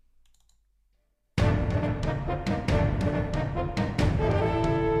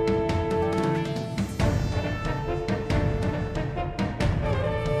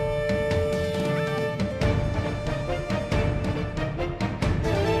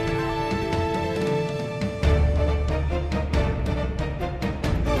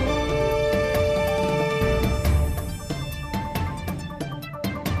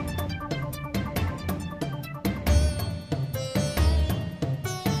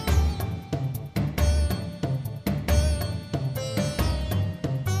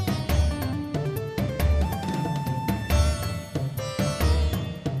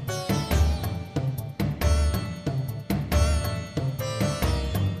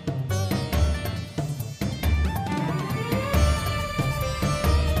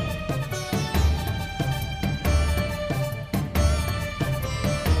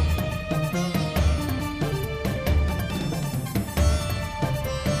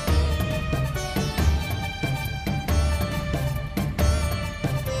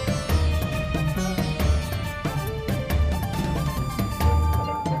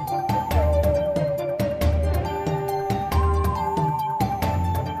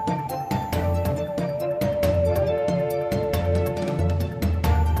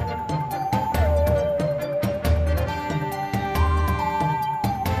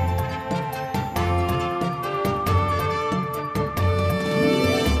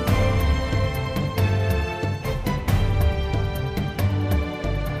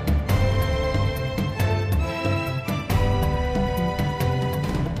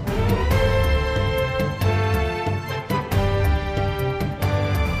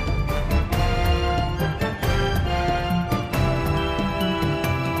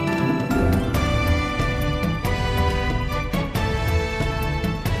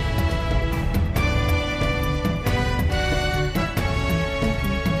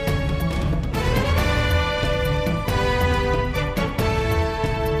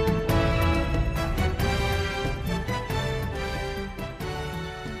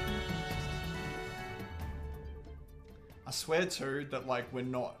 swear too that like we're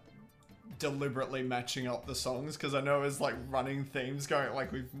not deliberately matching up the songs, because I know it's like running themes going,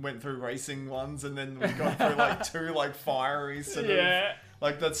 like we went through racing ones and then we got through like two like fiery sort of,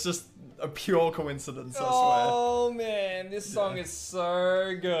 like that's just a pure coincidence, I swear. Oh man, this song is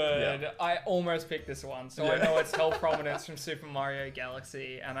so good. Yeah. I almost picked this one, so I know it's Hell Prominence from Super Mario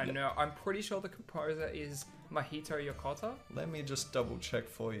Galaxy, and I'm pretty sure the composer is Mahito Yokota. Let me just double check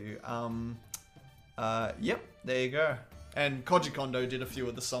for you. Yep, there you go. And Koji Kondo did a few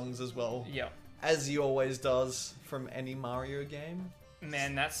of the songs as well, Yeah. as he always does from any Mario game.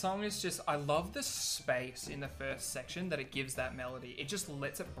 Man, that song is just... I love the space in the first section that it gives that melody. It just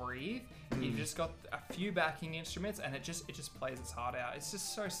lets it breathe. You've just got a few backing instruments, and it just plays its heart out. It's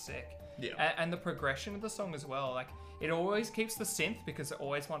just so sick. Yeah. And the progression of the song as well. Like, it always keeps the synth because it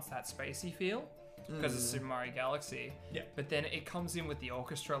always wants that spacey feel. Because it's Super Mario Galaxy. Yeah. But then it comes in with the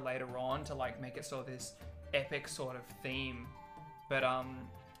orchestra later on to, like, make it sort of this epic sort of theme. But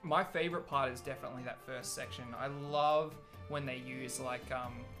my favorite part is definitely that first section. I love when they use like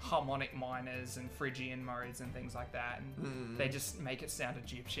harmonic minors and Phrygian modes and things like that, and they just make it sound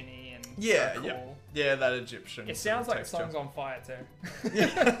Egyptian-y and Yeah, so cool. yeah, that Egyptian. It sounds like texture. Songs on Fire too.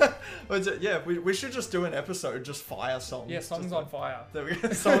 Yeah, we should just do an episode just fire songs. Yeah, Songs Just on like- Fire. There we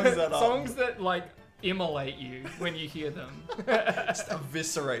go. Songs that Songs that like immolate you when you hear them. just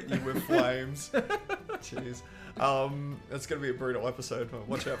eviscerate you with flames. Jeez. It's gonna be a brutal episode.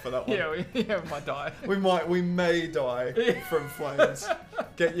 Watch out for that one. Yeah, we might die. We may die from flames.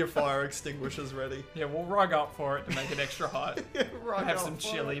 Get your fire extinguishers ready. Yeah, we'll rug up for it to make it extra hot. Right Have up some for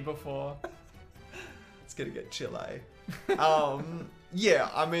chili it. before. It's gonna get chilly. Yeah,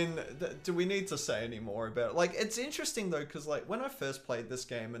 I mean, do we need to say any more about it? Like, it's interesting though, because like when I first played this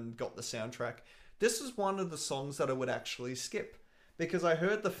game and got the soundtrack, this was one of the songs that I would actually skip. Because I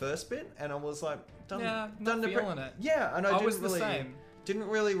heard the first bit and I was like, Not the feeling it. Yeah, and I was didn't the really, same. didn't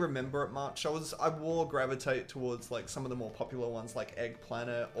really remember it much. I more gravitate towards like some of the more popular ones like Egg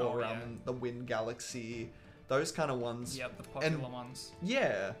Planet or the Wind Galaxy, those kind of ones. Yep, the popular ones.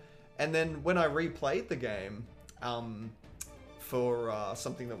 Yeah, and then when I replayed the game, for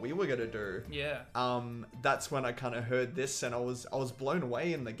something that we were gonna do, that's when I kind of heard this and I was blown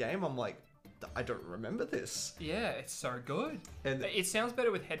away in the game. I'm like, I don't remember this. Yeah, it's so good. And It sounds better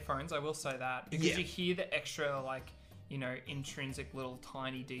with headphones, I will say that. Because Yeah. you hear the extra, like, you know, intrinsic little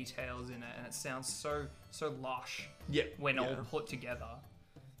tiny details in it, and it sounds so lush yeah, when yeah. all put together.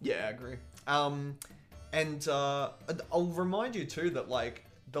 Yeah, I agree. And I'll remind you too that like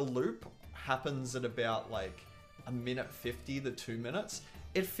the loop happens at about like a minute 50 to 2 minutes.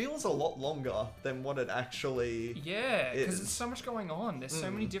 It feels a lot longer than what it actually Yeah, because is. there's so much going on. There's so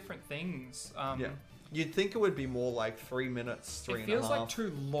many different things. Yeah. You'd think it would be more like 3 minutes, It 3.5. feels like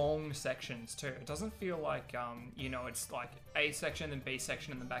two long sections too. It doesn't feel like you know, it's like A section then B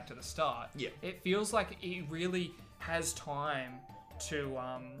section and then back to the start. Yeah. It feels like it really has time to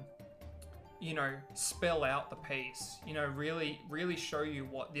you know, spell out the piece. You know, really show you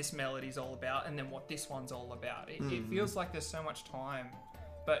what this melody's all about and then what this one's all about. It feels like there's so much time,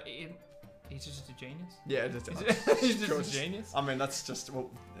 but he's just a genius. Yeah, He's just a genius. I mean, that's just what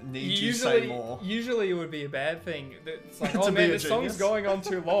need you say more. Usually it would be a bad thing. It's like, To oh be man, a the song's genius. going on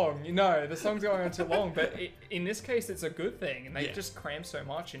too long. No, the song's going on too long. But in this case, it's a good thing, and they Yeah. just cram so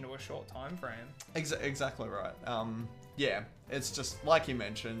much into a short time frame. Exactly right. Yeah, it's just like you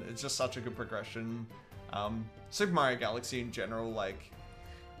mentioned. It's just such a good progression. Super Mario Galaxy in general, like,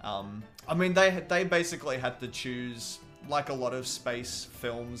 I mean, they basically had to choose, like a lot of space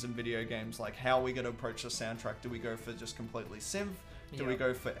films and video games, like how are we going to approach the soundtrack? Do we go for just completely synth? Do we Yeah.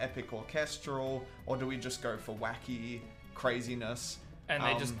 go for epic orchestral, or do we just go for wacky craziness? And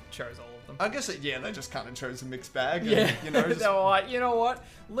they just chose all of them. I guess they just kind of chose a mixed bag. And, Yeah, you know, just, they were like, you know what?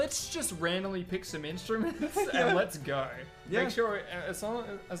 Let's just randomly pick some instruments and let's go. Yeah. Make sure as long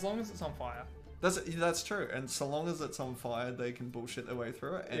as it's on fire. That's true. And so long as it's on fire, they can bullshit their way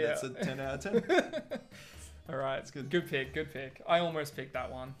through it, and Yeah. it's a 10 out of 10. All right, it's good. Good pick. I almost picked that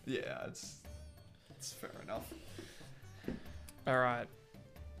one. Yeah, it's fair enough. All right,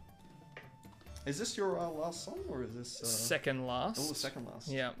 Is this your last song, or is this second last. Oh, second last.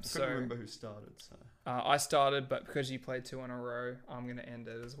 Yeah, I so- couldn't remember who started. So I started, but because you played two in a row, I'm gonna end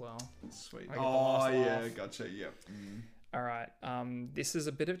it as well. sweet. I get the Oh last yeah, laugh. gotcha. Yep. Mm. All right. This is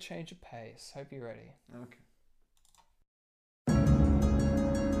a bit of change of pace. Hope you're ready. Okay.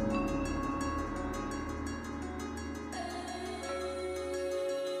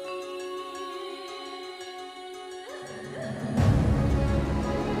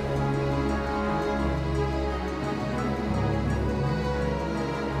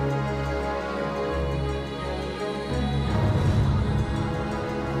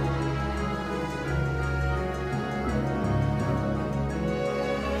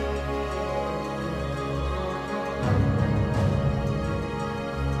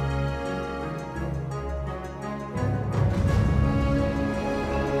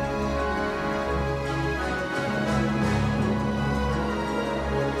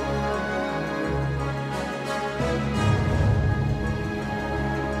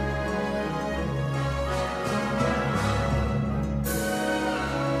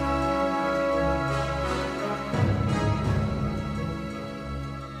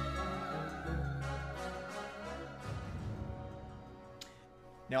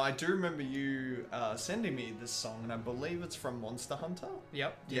 Now, I do remember you sending me this song, and I believe it's from Monster Hunter.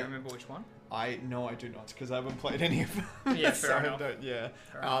 Yep. Do you Yeah. remember which one? No, I do not, because I haven't played any of them. Yeah, so fair I enough. don't- yeah.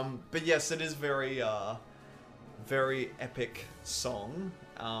 Fair enough. But yes, it is very, very epic song.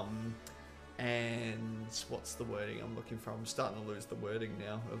 And what's the wording I'm looking for? I'm starting to lose the wording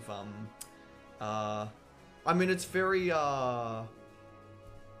now. I mean, it's very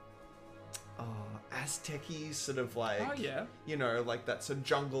Aztec-y, sort of like, Oh yeah. you know, like that sort of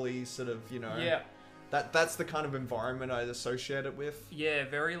jungle-y sort of, you know. Yeah. That's the kind of environment I associate it with. Yeah,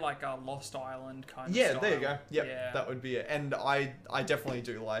 very like a Lost Island kind of Yeah, style. there you go. Yep, Yeah. that would be it. And I definitely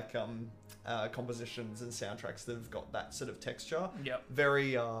do like compositions and soundtracks that have got that sort of texture. Yep.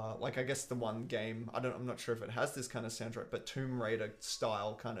 Very like, I guess the one game, I'm not sure if it has this kind of soundtrack, but Tomb Raider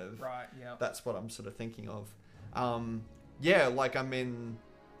style kind of. Right, yeah. That's what I'm sort of thinking of. Yeah, like, I mean,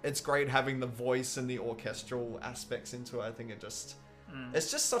 it's great having the voice and the orchestral aspects into it. I think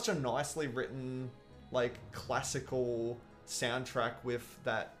it's just such a nicely written, like, classical soundtrack with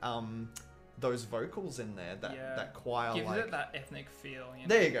that those vocals in there, that choir, Gives like, it that ethnic feel, you know?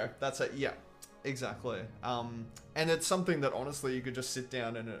 there you go, that's it. Yeah, exactly. And it's something that honestly you could just sit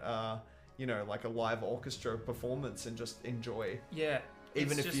down and you know, like a live orchestra performance and just enjoy. Yeah.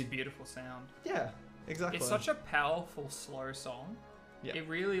 Even It's if just you- beautiful sound. Yeah, exactly. It's such a powerful, slow song. Yeah. It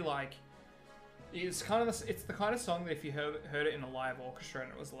really, like, it's kind of it's the kind of song that if you heard it in a live orchestra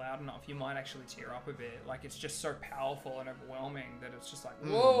and it was loud enough, you might actually tear up a bit. Like, it's just so powerful and overwhelming that it's just like,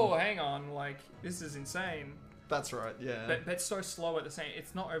 whoa, hang on, like, this is insane. That's right. Yeah. But it's so slow at the same.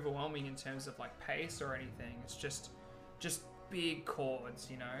 It's not overwhelming in terms of like pace or anything. It's just big chords,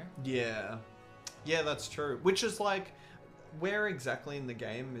 you know. Yeah. Yeah, that's true. Which is like, where exactly in the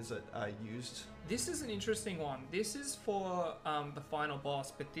game is it used? This is an interesting one. This is for the final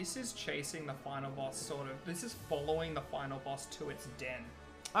boss, but this is chasing the final boss sort of. This is following the final boss to its den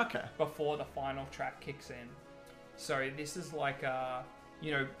Okay. before the final track kicks in. So this is like a,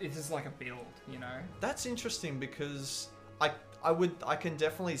 you know, this is like a build, you know. That's interesting because I can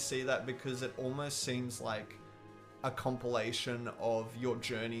definitely see that, because it almost seems like a compilation of your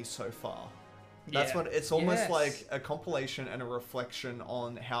journey so far. That's Yeah. what it's almost Yes. like, a compilation and a reflection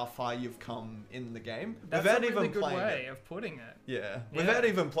on how far you've come in the game. That's without a really even good playing way it. of putting it. Yeah. Yeah. Without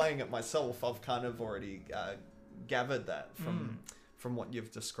even playing it myself, I've kind of already gathered that from what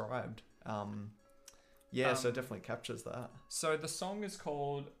you've described. Yeah, so it definitely captures that. So the song is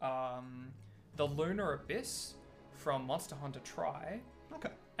called The Lunar Abyss from Monster Hunter Tri,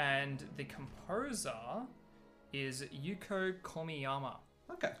 Okay. and the composer is Yuko Komiyama.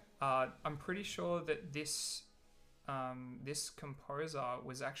 Okay. I'm pretty sure that this composer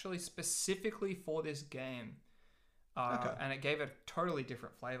was actually specifically for this game, Okay. and it gave it a totally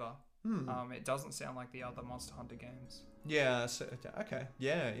different flavor. It doesn't sound like the other Monster Hunter games. Yeah, so, okay.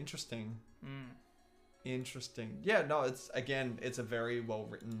 Yeah, interesting. Interesting. Yeah, no, it's a very well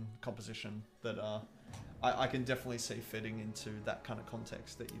written composition that I can definitely see fitting into that kind of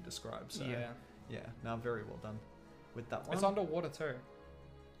context that you described. So yeah, no, very well done with that one. It's underwater too.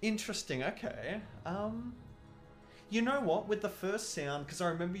 Interesting. Okay. You know what? With the first sound, because I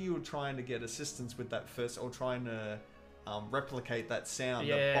remember you were trying to get assistance with that first, or trying to replicate that sound.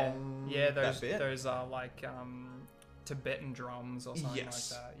 That Yeah, bong, yeah. that bit. Those are like Tibetan drums or something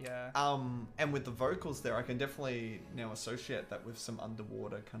Yes. like that. Yeah. And with the vocals there, I can definitely now associate that with some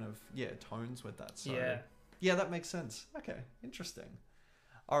underwater kind of tones with that. So yeah, that makes sense. Okay, interesting.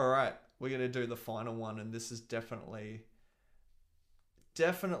 All right, we're gonna do the final one, and this is definitely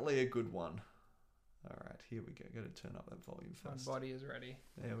a good one. All right, here we go. Got to turn up that volume My first. body is ready.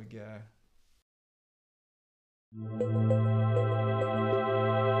 There we go.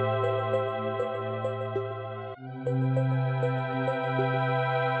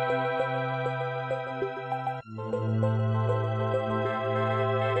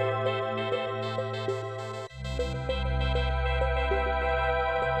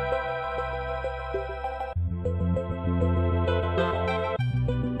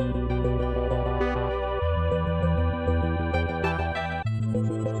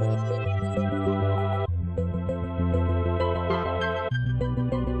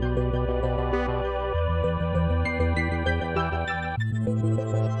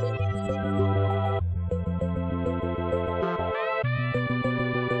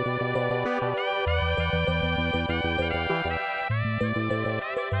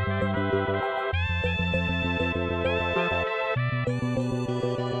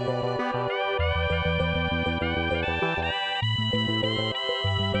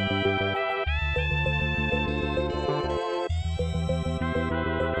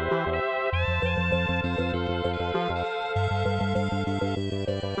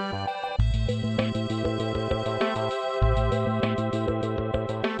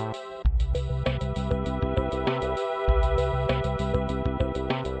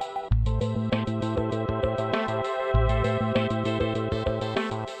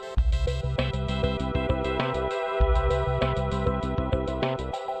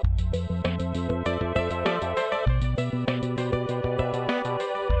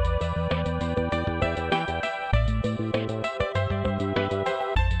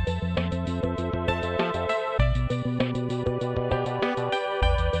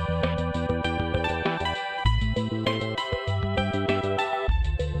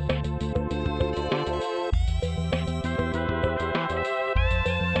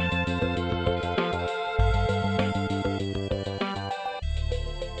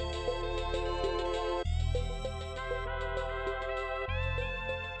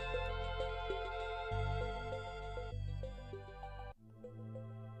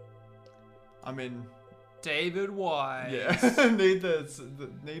 I mean, David Wise. yeah.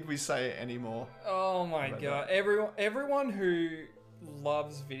 Need we say any more? Oh my About god. Everyone who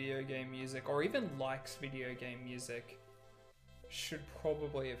loves video game music or even likes video game music should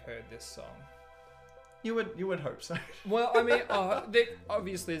probably have heard this song. You would hope so. Well, I mean,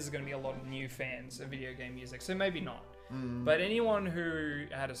 obviously there's going to be a lot of new fans of video game music, so maybe not. But anyone who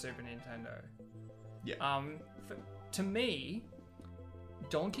had a Super Nintendo, Yeah. to me,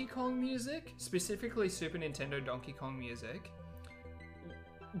 Donkey Kong music, specifically Super Nintendo Donkey Kong music,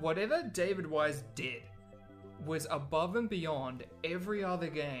 whatever David Wise did was above and beyond every other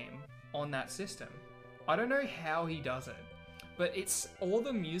game on that system. I don't know how he does it, but all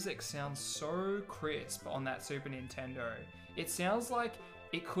the music sounds so crisp on that Super Nintendo. It sounds like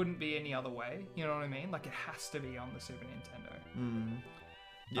it couldn't be any other way. You know what I mean? Like it has to be on the Super Nintendo.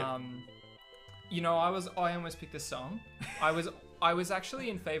 Yeah. You know, I almost picked this song. I was actually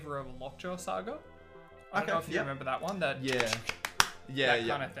in favor of Lockjaw Saga. I don't Okay, know if you yeah. remember that one. That Yeah,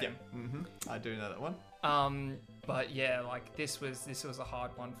 kind of thing. I do know that one. But yeah, like this was a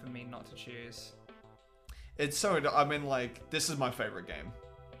hard one for me not to choose. It's so. I mean, like, this is my favorite game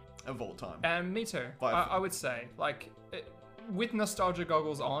of all time. And me too. By I would say, like, with nostalgia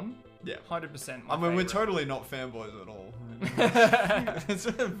goggles on, Yeah. 100%. I mean, we're favorite. totally not fanboys at all. It's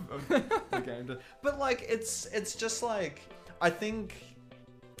a game but like, it's just like, I think,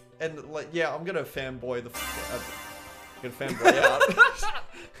 and like, yeah, I'm gonna fanboy gonna fanboy out.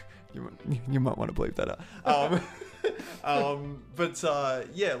 You might want to bleep that out. But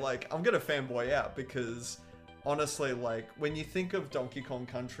yeah, like, I'm gonna fanboy out because honestly, like, when you think of Donkey Kong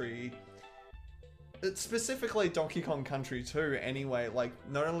Country, specifically Donkey Kong Country 2 anyway, like,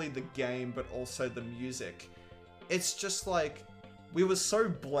 not only the game but also the music, it's just like, we were so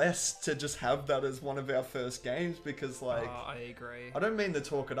blessed to just have that as one of our first games because, like, I agree. I don't mean to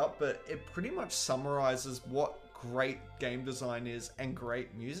talk it up, but it pretty much summarizes what great game design is and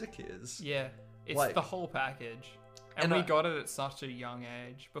great music is. Yeah, it's Like- the whole package. And And we I- got it at such a young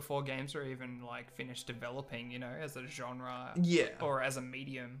age, before games were even, like, finished developing, you know, as a genre Yeah. or as a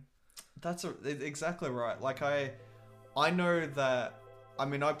medium. That's exactly right. Like, I know that, I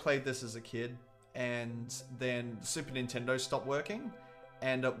mean, I played this as a kid, and then Super Nintendo stopped working,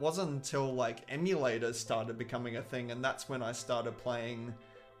 and it wasn't until, like, emulators started becoming a thing, and that's when I started playing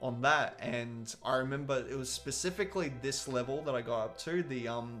on that. And I remember it was specifically this level that I got up to, the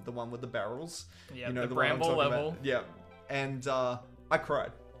one with the barrels. Yeah, You know, the one I'm Bramble talking level. about. Yeah, and I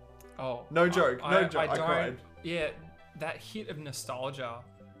cried. Oh. No joke, no joke, I don't- cried. Yeah, that hit of nostalgia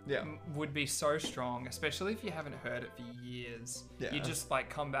Yeah. would be so strong, especially if you haven't heard it for years. Yeah. You just, like,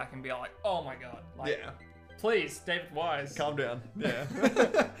 come back and be like, oh my god. Like, Yeah. please, David Wise. Calm down.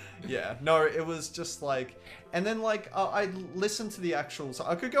 Yeah. Yeah. No, it was just like, and then like I listened to the actual. So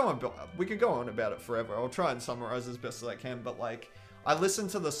I could go on. We could go on about it forever. I'll try and summarize as best as I can. But like, I listened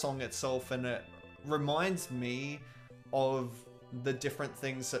to the song itself, and it reminds me of the different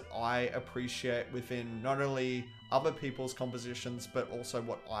things that I appreciate within not only other people's compositions, but also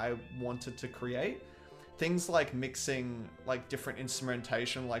what I wanted to create. Things like mixing like different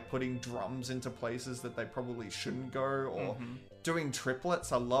instrumentation, like putting drums into places that they probably shouldn't go, or doing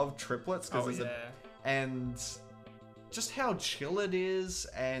triplets. I love triplets because Oh, there's yeah. and just how chill it is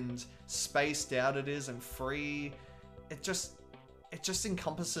and spaced out it is and free. It just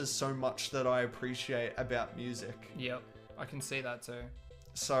encompasses so much that I appreciate about music. Yep, I can see that too.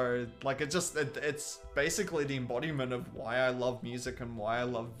 So, like, it's basically the embodiment of why I love music and why I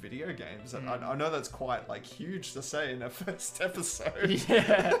love video games. And I know that's quite, like, huge to say in a first episode.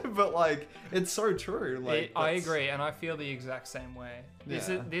 Yeah. But, like, it's so true. Like, I that's- agree, and I feel the exact same way.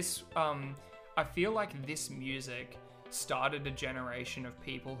 I feel like this music started a generation of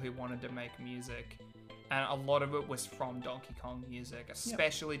people who wanted to make music, and a lot of it was from Donkey Kong music,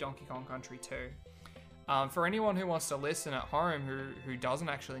 especially Donkey Kong Country 2. For anyone who wants to listen at home who doesn't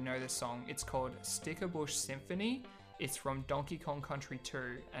actually know this song, it's called Stickerbush Symphony. It's from Donkey Kong Country 2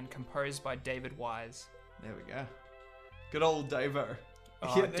 and composed by David Wise. There we go. Good old Davo.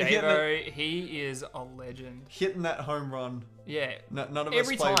 Davo, he is a legend. Hitting that home run. Yeah. None of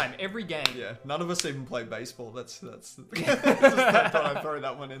Every us play, time, every game. Yeah, none of us even play baseball. That's just thought I'd throw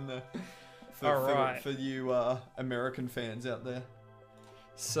that one in there. Alright. For you American fans out there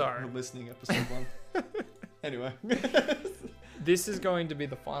So, who are listening, episode 1. Anyway. this is going to be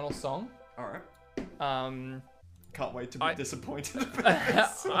the final song. Alright. Can't wait to be I- disappointed about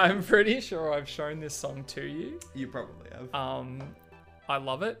this. I'm pretty sure I've shown this song to you. You probably have. I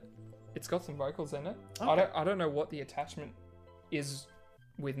love it. It's got some vocals in it. Okay. I don't know what the attachment is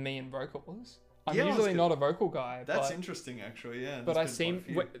with me and vocals. I'm Yeah, usually that's not a vocal guy. That's but, interesting, actually. Yeah. But I that's good seem, point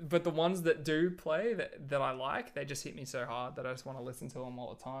for you. but the ones that do play that I like, they just hit me so hard that I just want to listen to them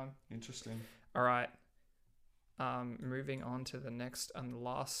all the time. Interesting. All right. Moving on to the next and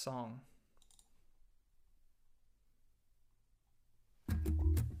last song.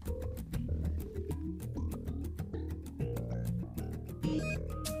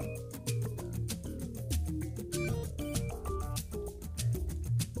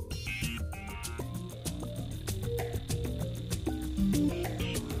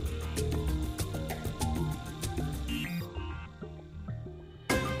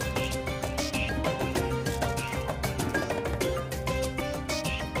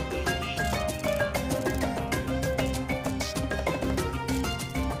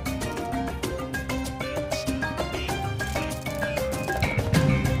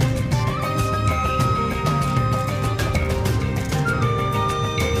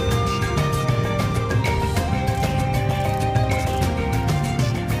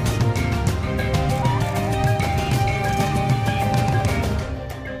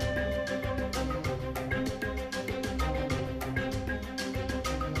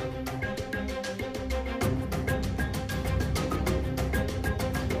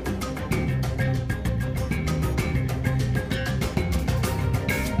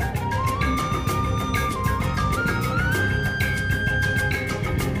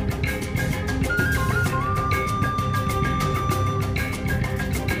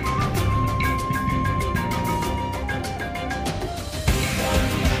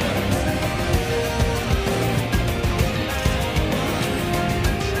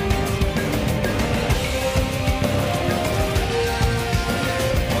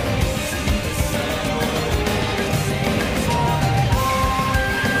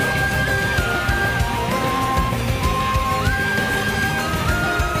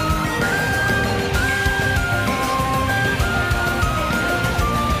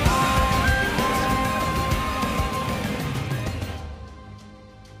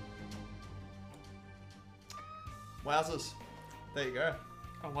 Wowzers. There you go.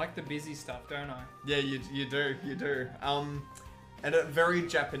 I like the busy stuff, don't I? Yeah, you do. And very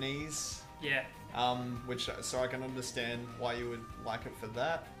Japanese. Yeah. Which so I can understand why you would like it for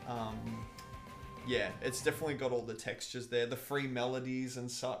that. Yeah, it's definitely got all the textures there, the free melodies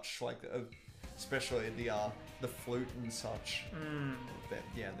and such, like especially the flute and such.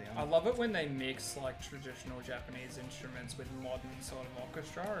 They I love it when they mix like traditional Japanese instruments with modern sort of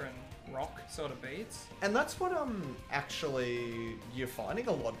orchestra and rock sort of beats. And that's what actually you're finding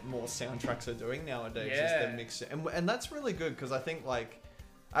a lot more soundtracks are doing nowadays. Is Yeah. they're mixing, and that's really good because I think like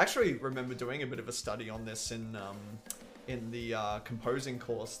I actually remember doing a bit of a study on this in the composing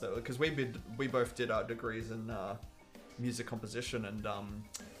course though, because we both did our degrees in music composition, and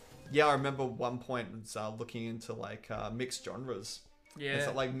yeah, I remember one point was looking into like mixed genres. Yeah.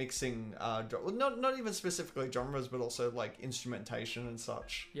 It's like mixing not even specifically genres, but also like instrumentation and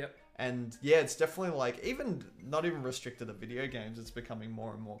such. Yep. And yeah, it's definitely like even not even restricted to video games. It's becoming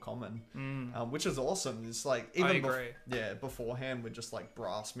more and more common, which is awesome. It's like even I agree. beforehand with just like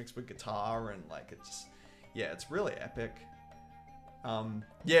brass mixed with guitar and like it's really epic.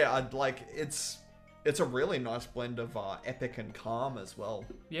 I'd like it's a really nice blend of epic and calm as well.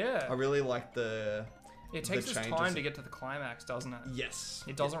 Yeah. I really like the. It takes the its changes. time to get to the climax, doesn't it? Yes.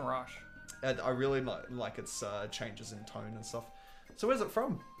 It doesn't rush. And I really like its changes in tone and stuff. So where's it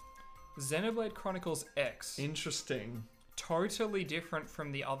from? Xenoblade Chronicles X. Interesting. Totally different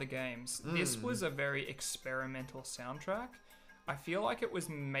from the other games. This was a very experimental soundtrack. I feel like it was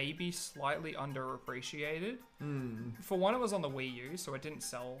maybe slightly underappreciated. For one, it was on the Wii U, so it didn't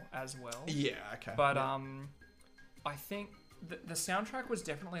sell as well. Yeah, okay. But yeah. I think the soundtrack was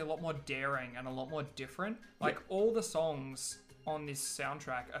definitely a lot more daring and a lot more different. Like all the songs on this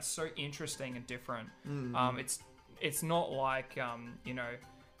soundtrack are so interesting and different. It's not like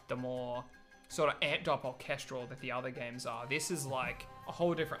the more sort of amped up orchestral that the other games are. This is like a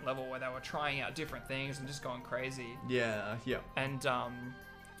whole different level where they were trying out different things and just going crazy. Yeah. And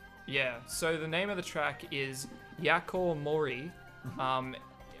so the name of the track is Yako Mori.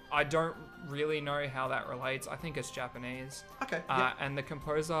 I don't really know how that relates. I think it's Japanese. Okay. And the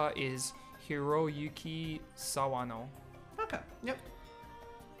composer is Hiroyuki Sawano. Okay. Yep.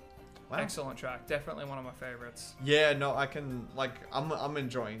 Wow. Excellent track. Definitely one of my favorites. Yeah, no, I can like I'm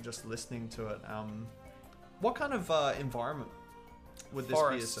enjoying just listening to it. What kind of environment would this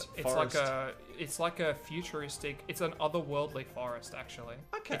Forest. be? Forest. It's like a futuristic. It's an otherworldly forest, actually.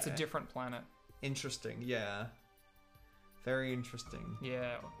 Okay. It's a different planet. Interesting. Yeah. Very interesting.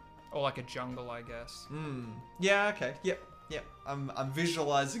 Yeah, or like a jungle, I guess. Yeah. Okay. Yep. Yeah, I'm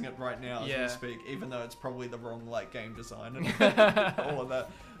visualizing it right now as Yeah. we speak, even though it's probably the wrong like game design and all of that.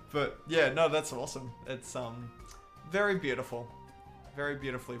 But yeah, no, that's awesome. It's very beautiful, very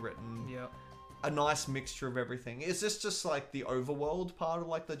beautifully written. Yeah. A nice mixture of everything. Is this just like the overworld part of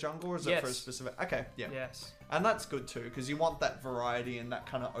like the jungle, or is it for a Yes. specific? Okay, yeah, Yes. and that's good too because you want that variety and that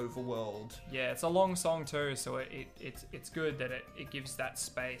kind of overworld. Yeah, it's a long song too, so it's good that it gives that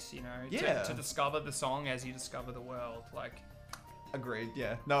space, you know, Yeah. to discover the song as you discover the world. Like, Agreed.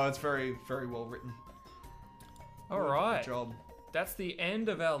 Yeah, no, it's very very well written. all Good right, job. that's the end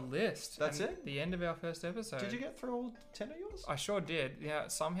of our list. That's and it? The end of our first episode. Did you get through all 10 of yours? I sure did. Yeah,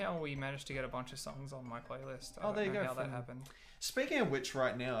 somehow we managed to get a bunch of songs on my playlist. I Oh, don't there you know go, how that from- happened. Speaking of which,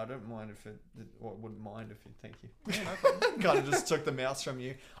 right now, I don't mind if it, or wouldn't mind if you, thank you. Yeah, no problem. Kind of just took the mouse from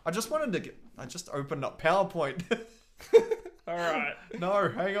you. I just wanted to get, I just opened up PowerPoint. All right. No,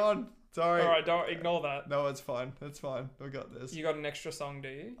 hang on. Sorry. All right, don't ignore that. No, it's fine. It's fine. We got this. You got an extra song, do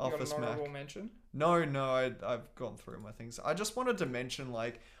you? You Office got an honorable Mac. mention? No, I've gone through my things. I just wanted to mention,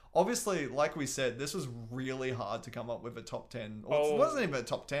 like, obviously, like we said, this was really hard to come up with a top 10. Well, Oh. it wasn't even a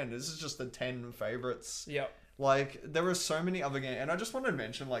top 10. This is just the 10 favorites. Yep. Like, there were so many other games, and I just want to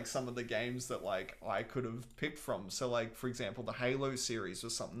mention, like, some of the games that, like, I could have picked from. So, like, for example, the Halo series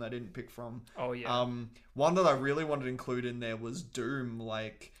was something I didn't pick from. Oh, yeah. One that I really wanted to include in there was Doom,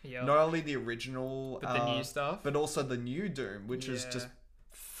 like, Yep. not only the original, But the new stuff? but also the new Doom, which is Yeah. just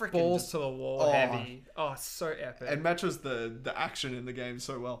freaking Balls just, to the wall, Oh. heavy. Oh, it's so epic. it matches the action in the game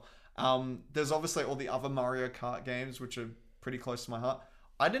so well. There's obviously all the other Mario Kart games, which are pretty close to my heart.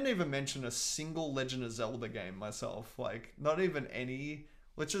 I didn't even mention a single Legend of Zelda game myself, like not even any,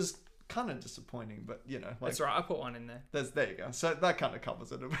 which is kind of disappointing. But you know, like That's right. I put one in there. there you go. So that kind of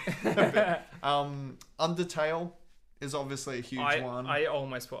covers it a bit. Undertale is obviously a huge one. I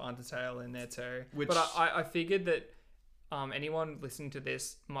almost put Undertale in there too. Which- But I figured that anyone listening to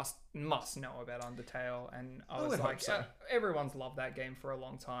this must know about Undertale, and I I was would like, hope so. everyone's loved that game for a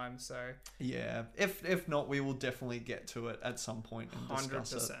long time, so Yeah, if not, we will definitely get to it at some point and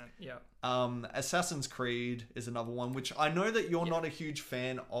discuss it. 100%. Yeah, Assassin's Creed is another one, which I know that you're not a huge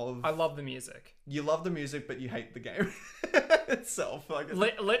fan of. I love the music. You love the music, but you hate the game itself. Like,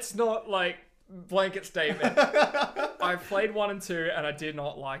 Let's not like blanket statement. I played 1 and 2, and I did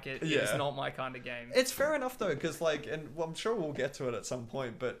not like it. It's Yeah. not my kind of game. it's fair enough though, because like, and well, I'm sure we'll get to it at some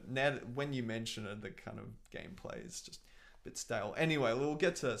point. But now, when you mention it, the kind of gameplay is just a bit stale. Anyway, we'll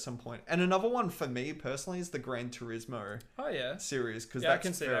get to it at some point. And another one for me personally is the Gran Turismo Oh yeah. series, because Yeah, I that's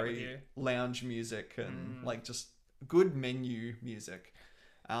can see that with very you. lounge music and like just good menu music.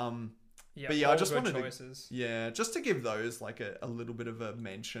 Yeah, But yeah, I all just good wanted choices. to, yeah, just to give those like a little bit of a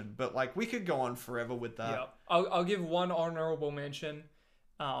mention. But like, we could go on forever with that. Yeah, I'll give one honorable mention.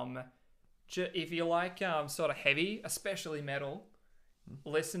 If you like sort of heavy, especially metal,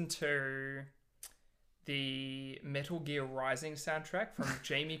 listen to the Metal Gear Rising soundtrack from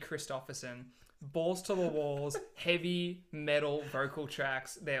Jamie Christopherson. Balls to the walls, heavy metal vocal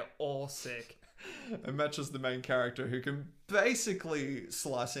tracks. They're all sick. It matches the main character who can basically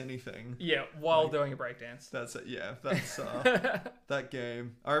slice anything. Yeah, while doing a breakdance. That's it. Yeah, that's that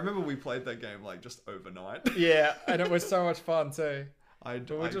game. I remember we played that game like just overnight. Yeah, and it was so much fun too. I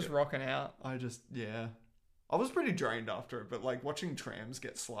We were just rocking out. yeah. I was pretty drained after it, but like watching trams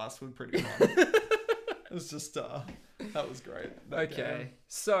get sliced was pretty fun. It was just that was great. That Okay, game.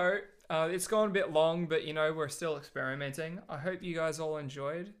 so it's gone a bit long, but you know, we're still experimenting. I hope you guys all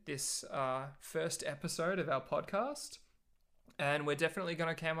enjoyed this first episode of our podcast, and we're definitely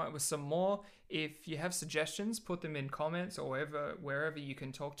going to come up with some more. If you have suggestions, put them in comments or wherever you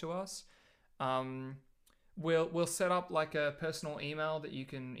can talk to us. We'll set up like a personal email that you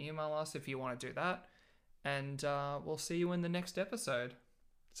can email us if you want to do that, and we'll see you in the next episode.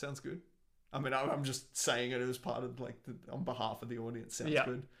 Sounds good. I mean, I'm just saying it as part of like on behalf of the audience. Sounds Yeah.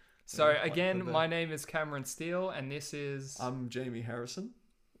 good. So Yeah, like again, with the- my name is Cameron Steele, and this is I'm Jamie Harrison.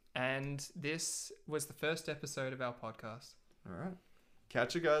 and this was the first episode of our podcast. All right.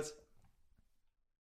 Catch you guys.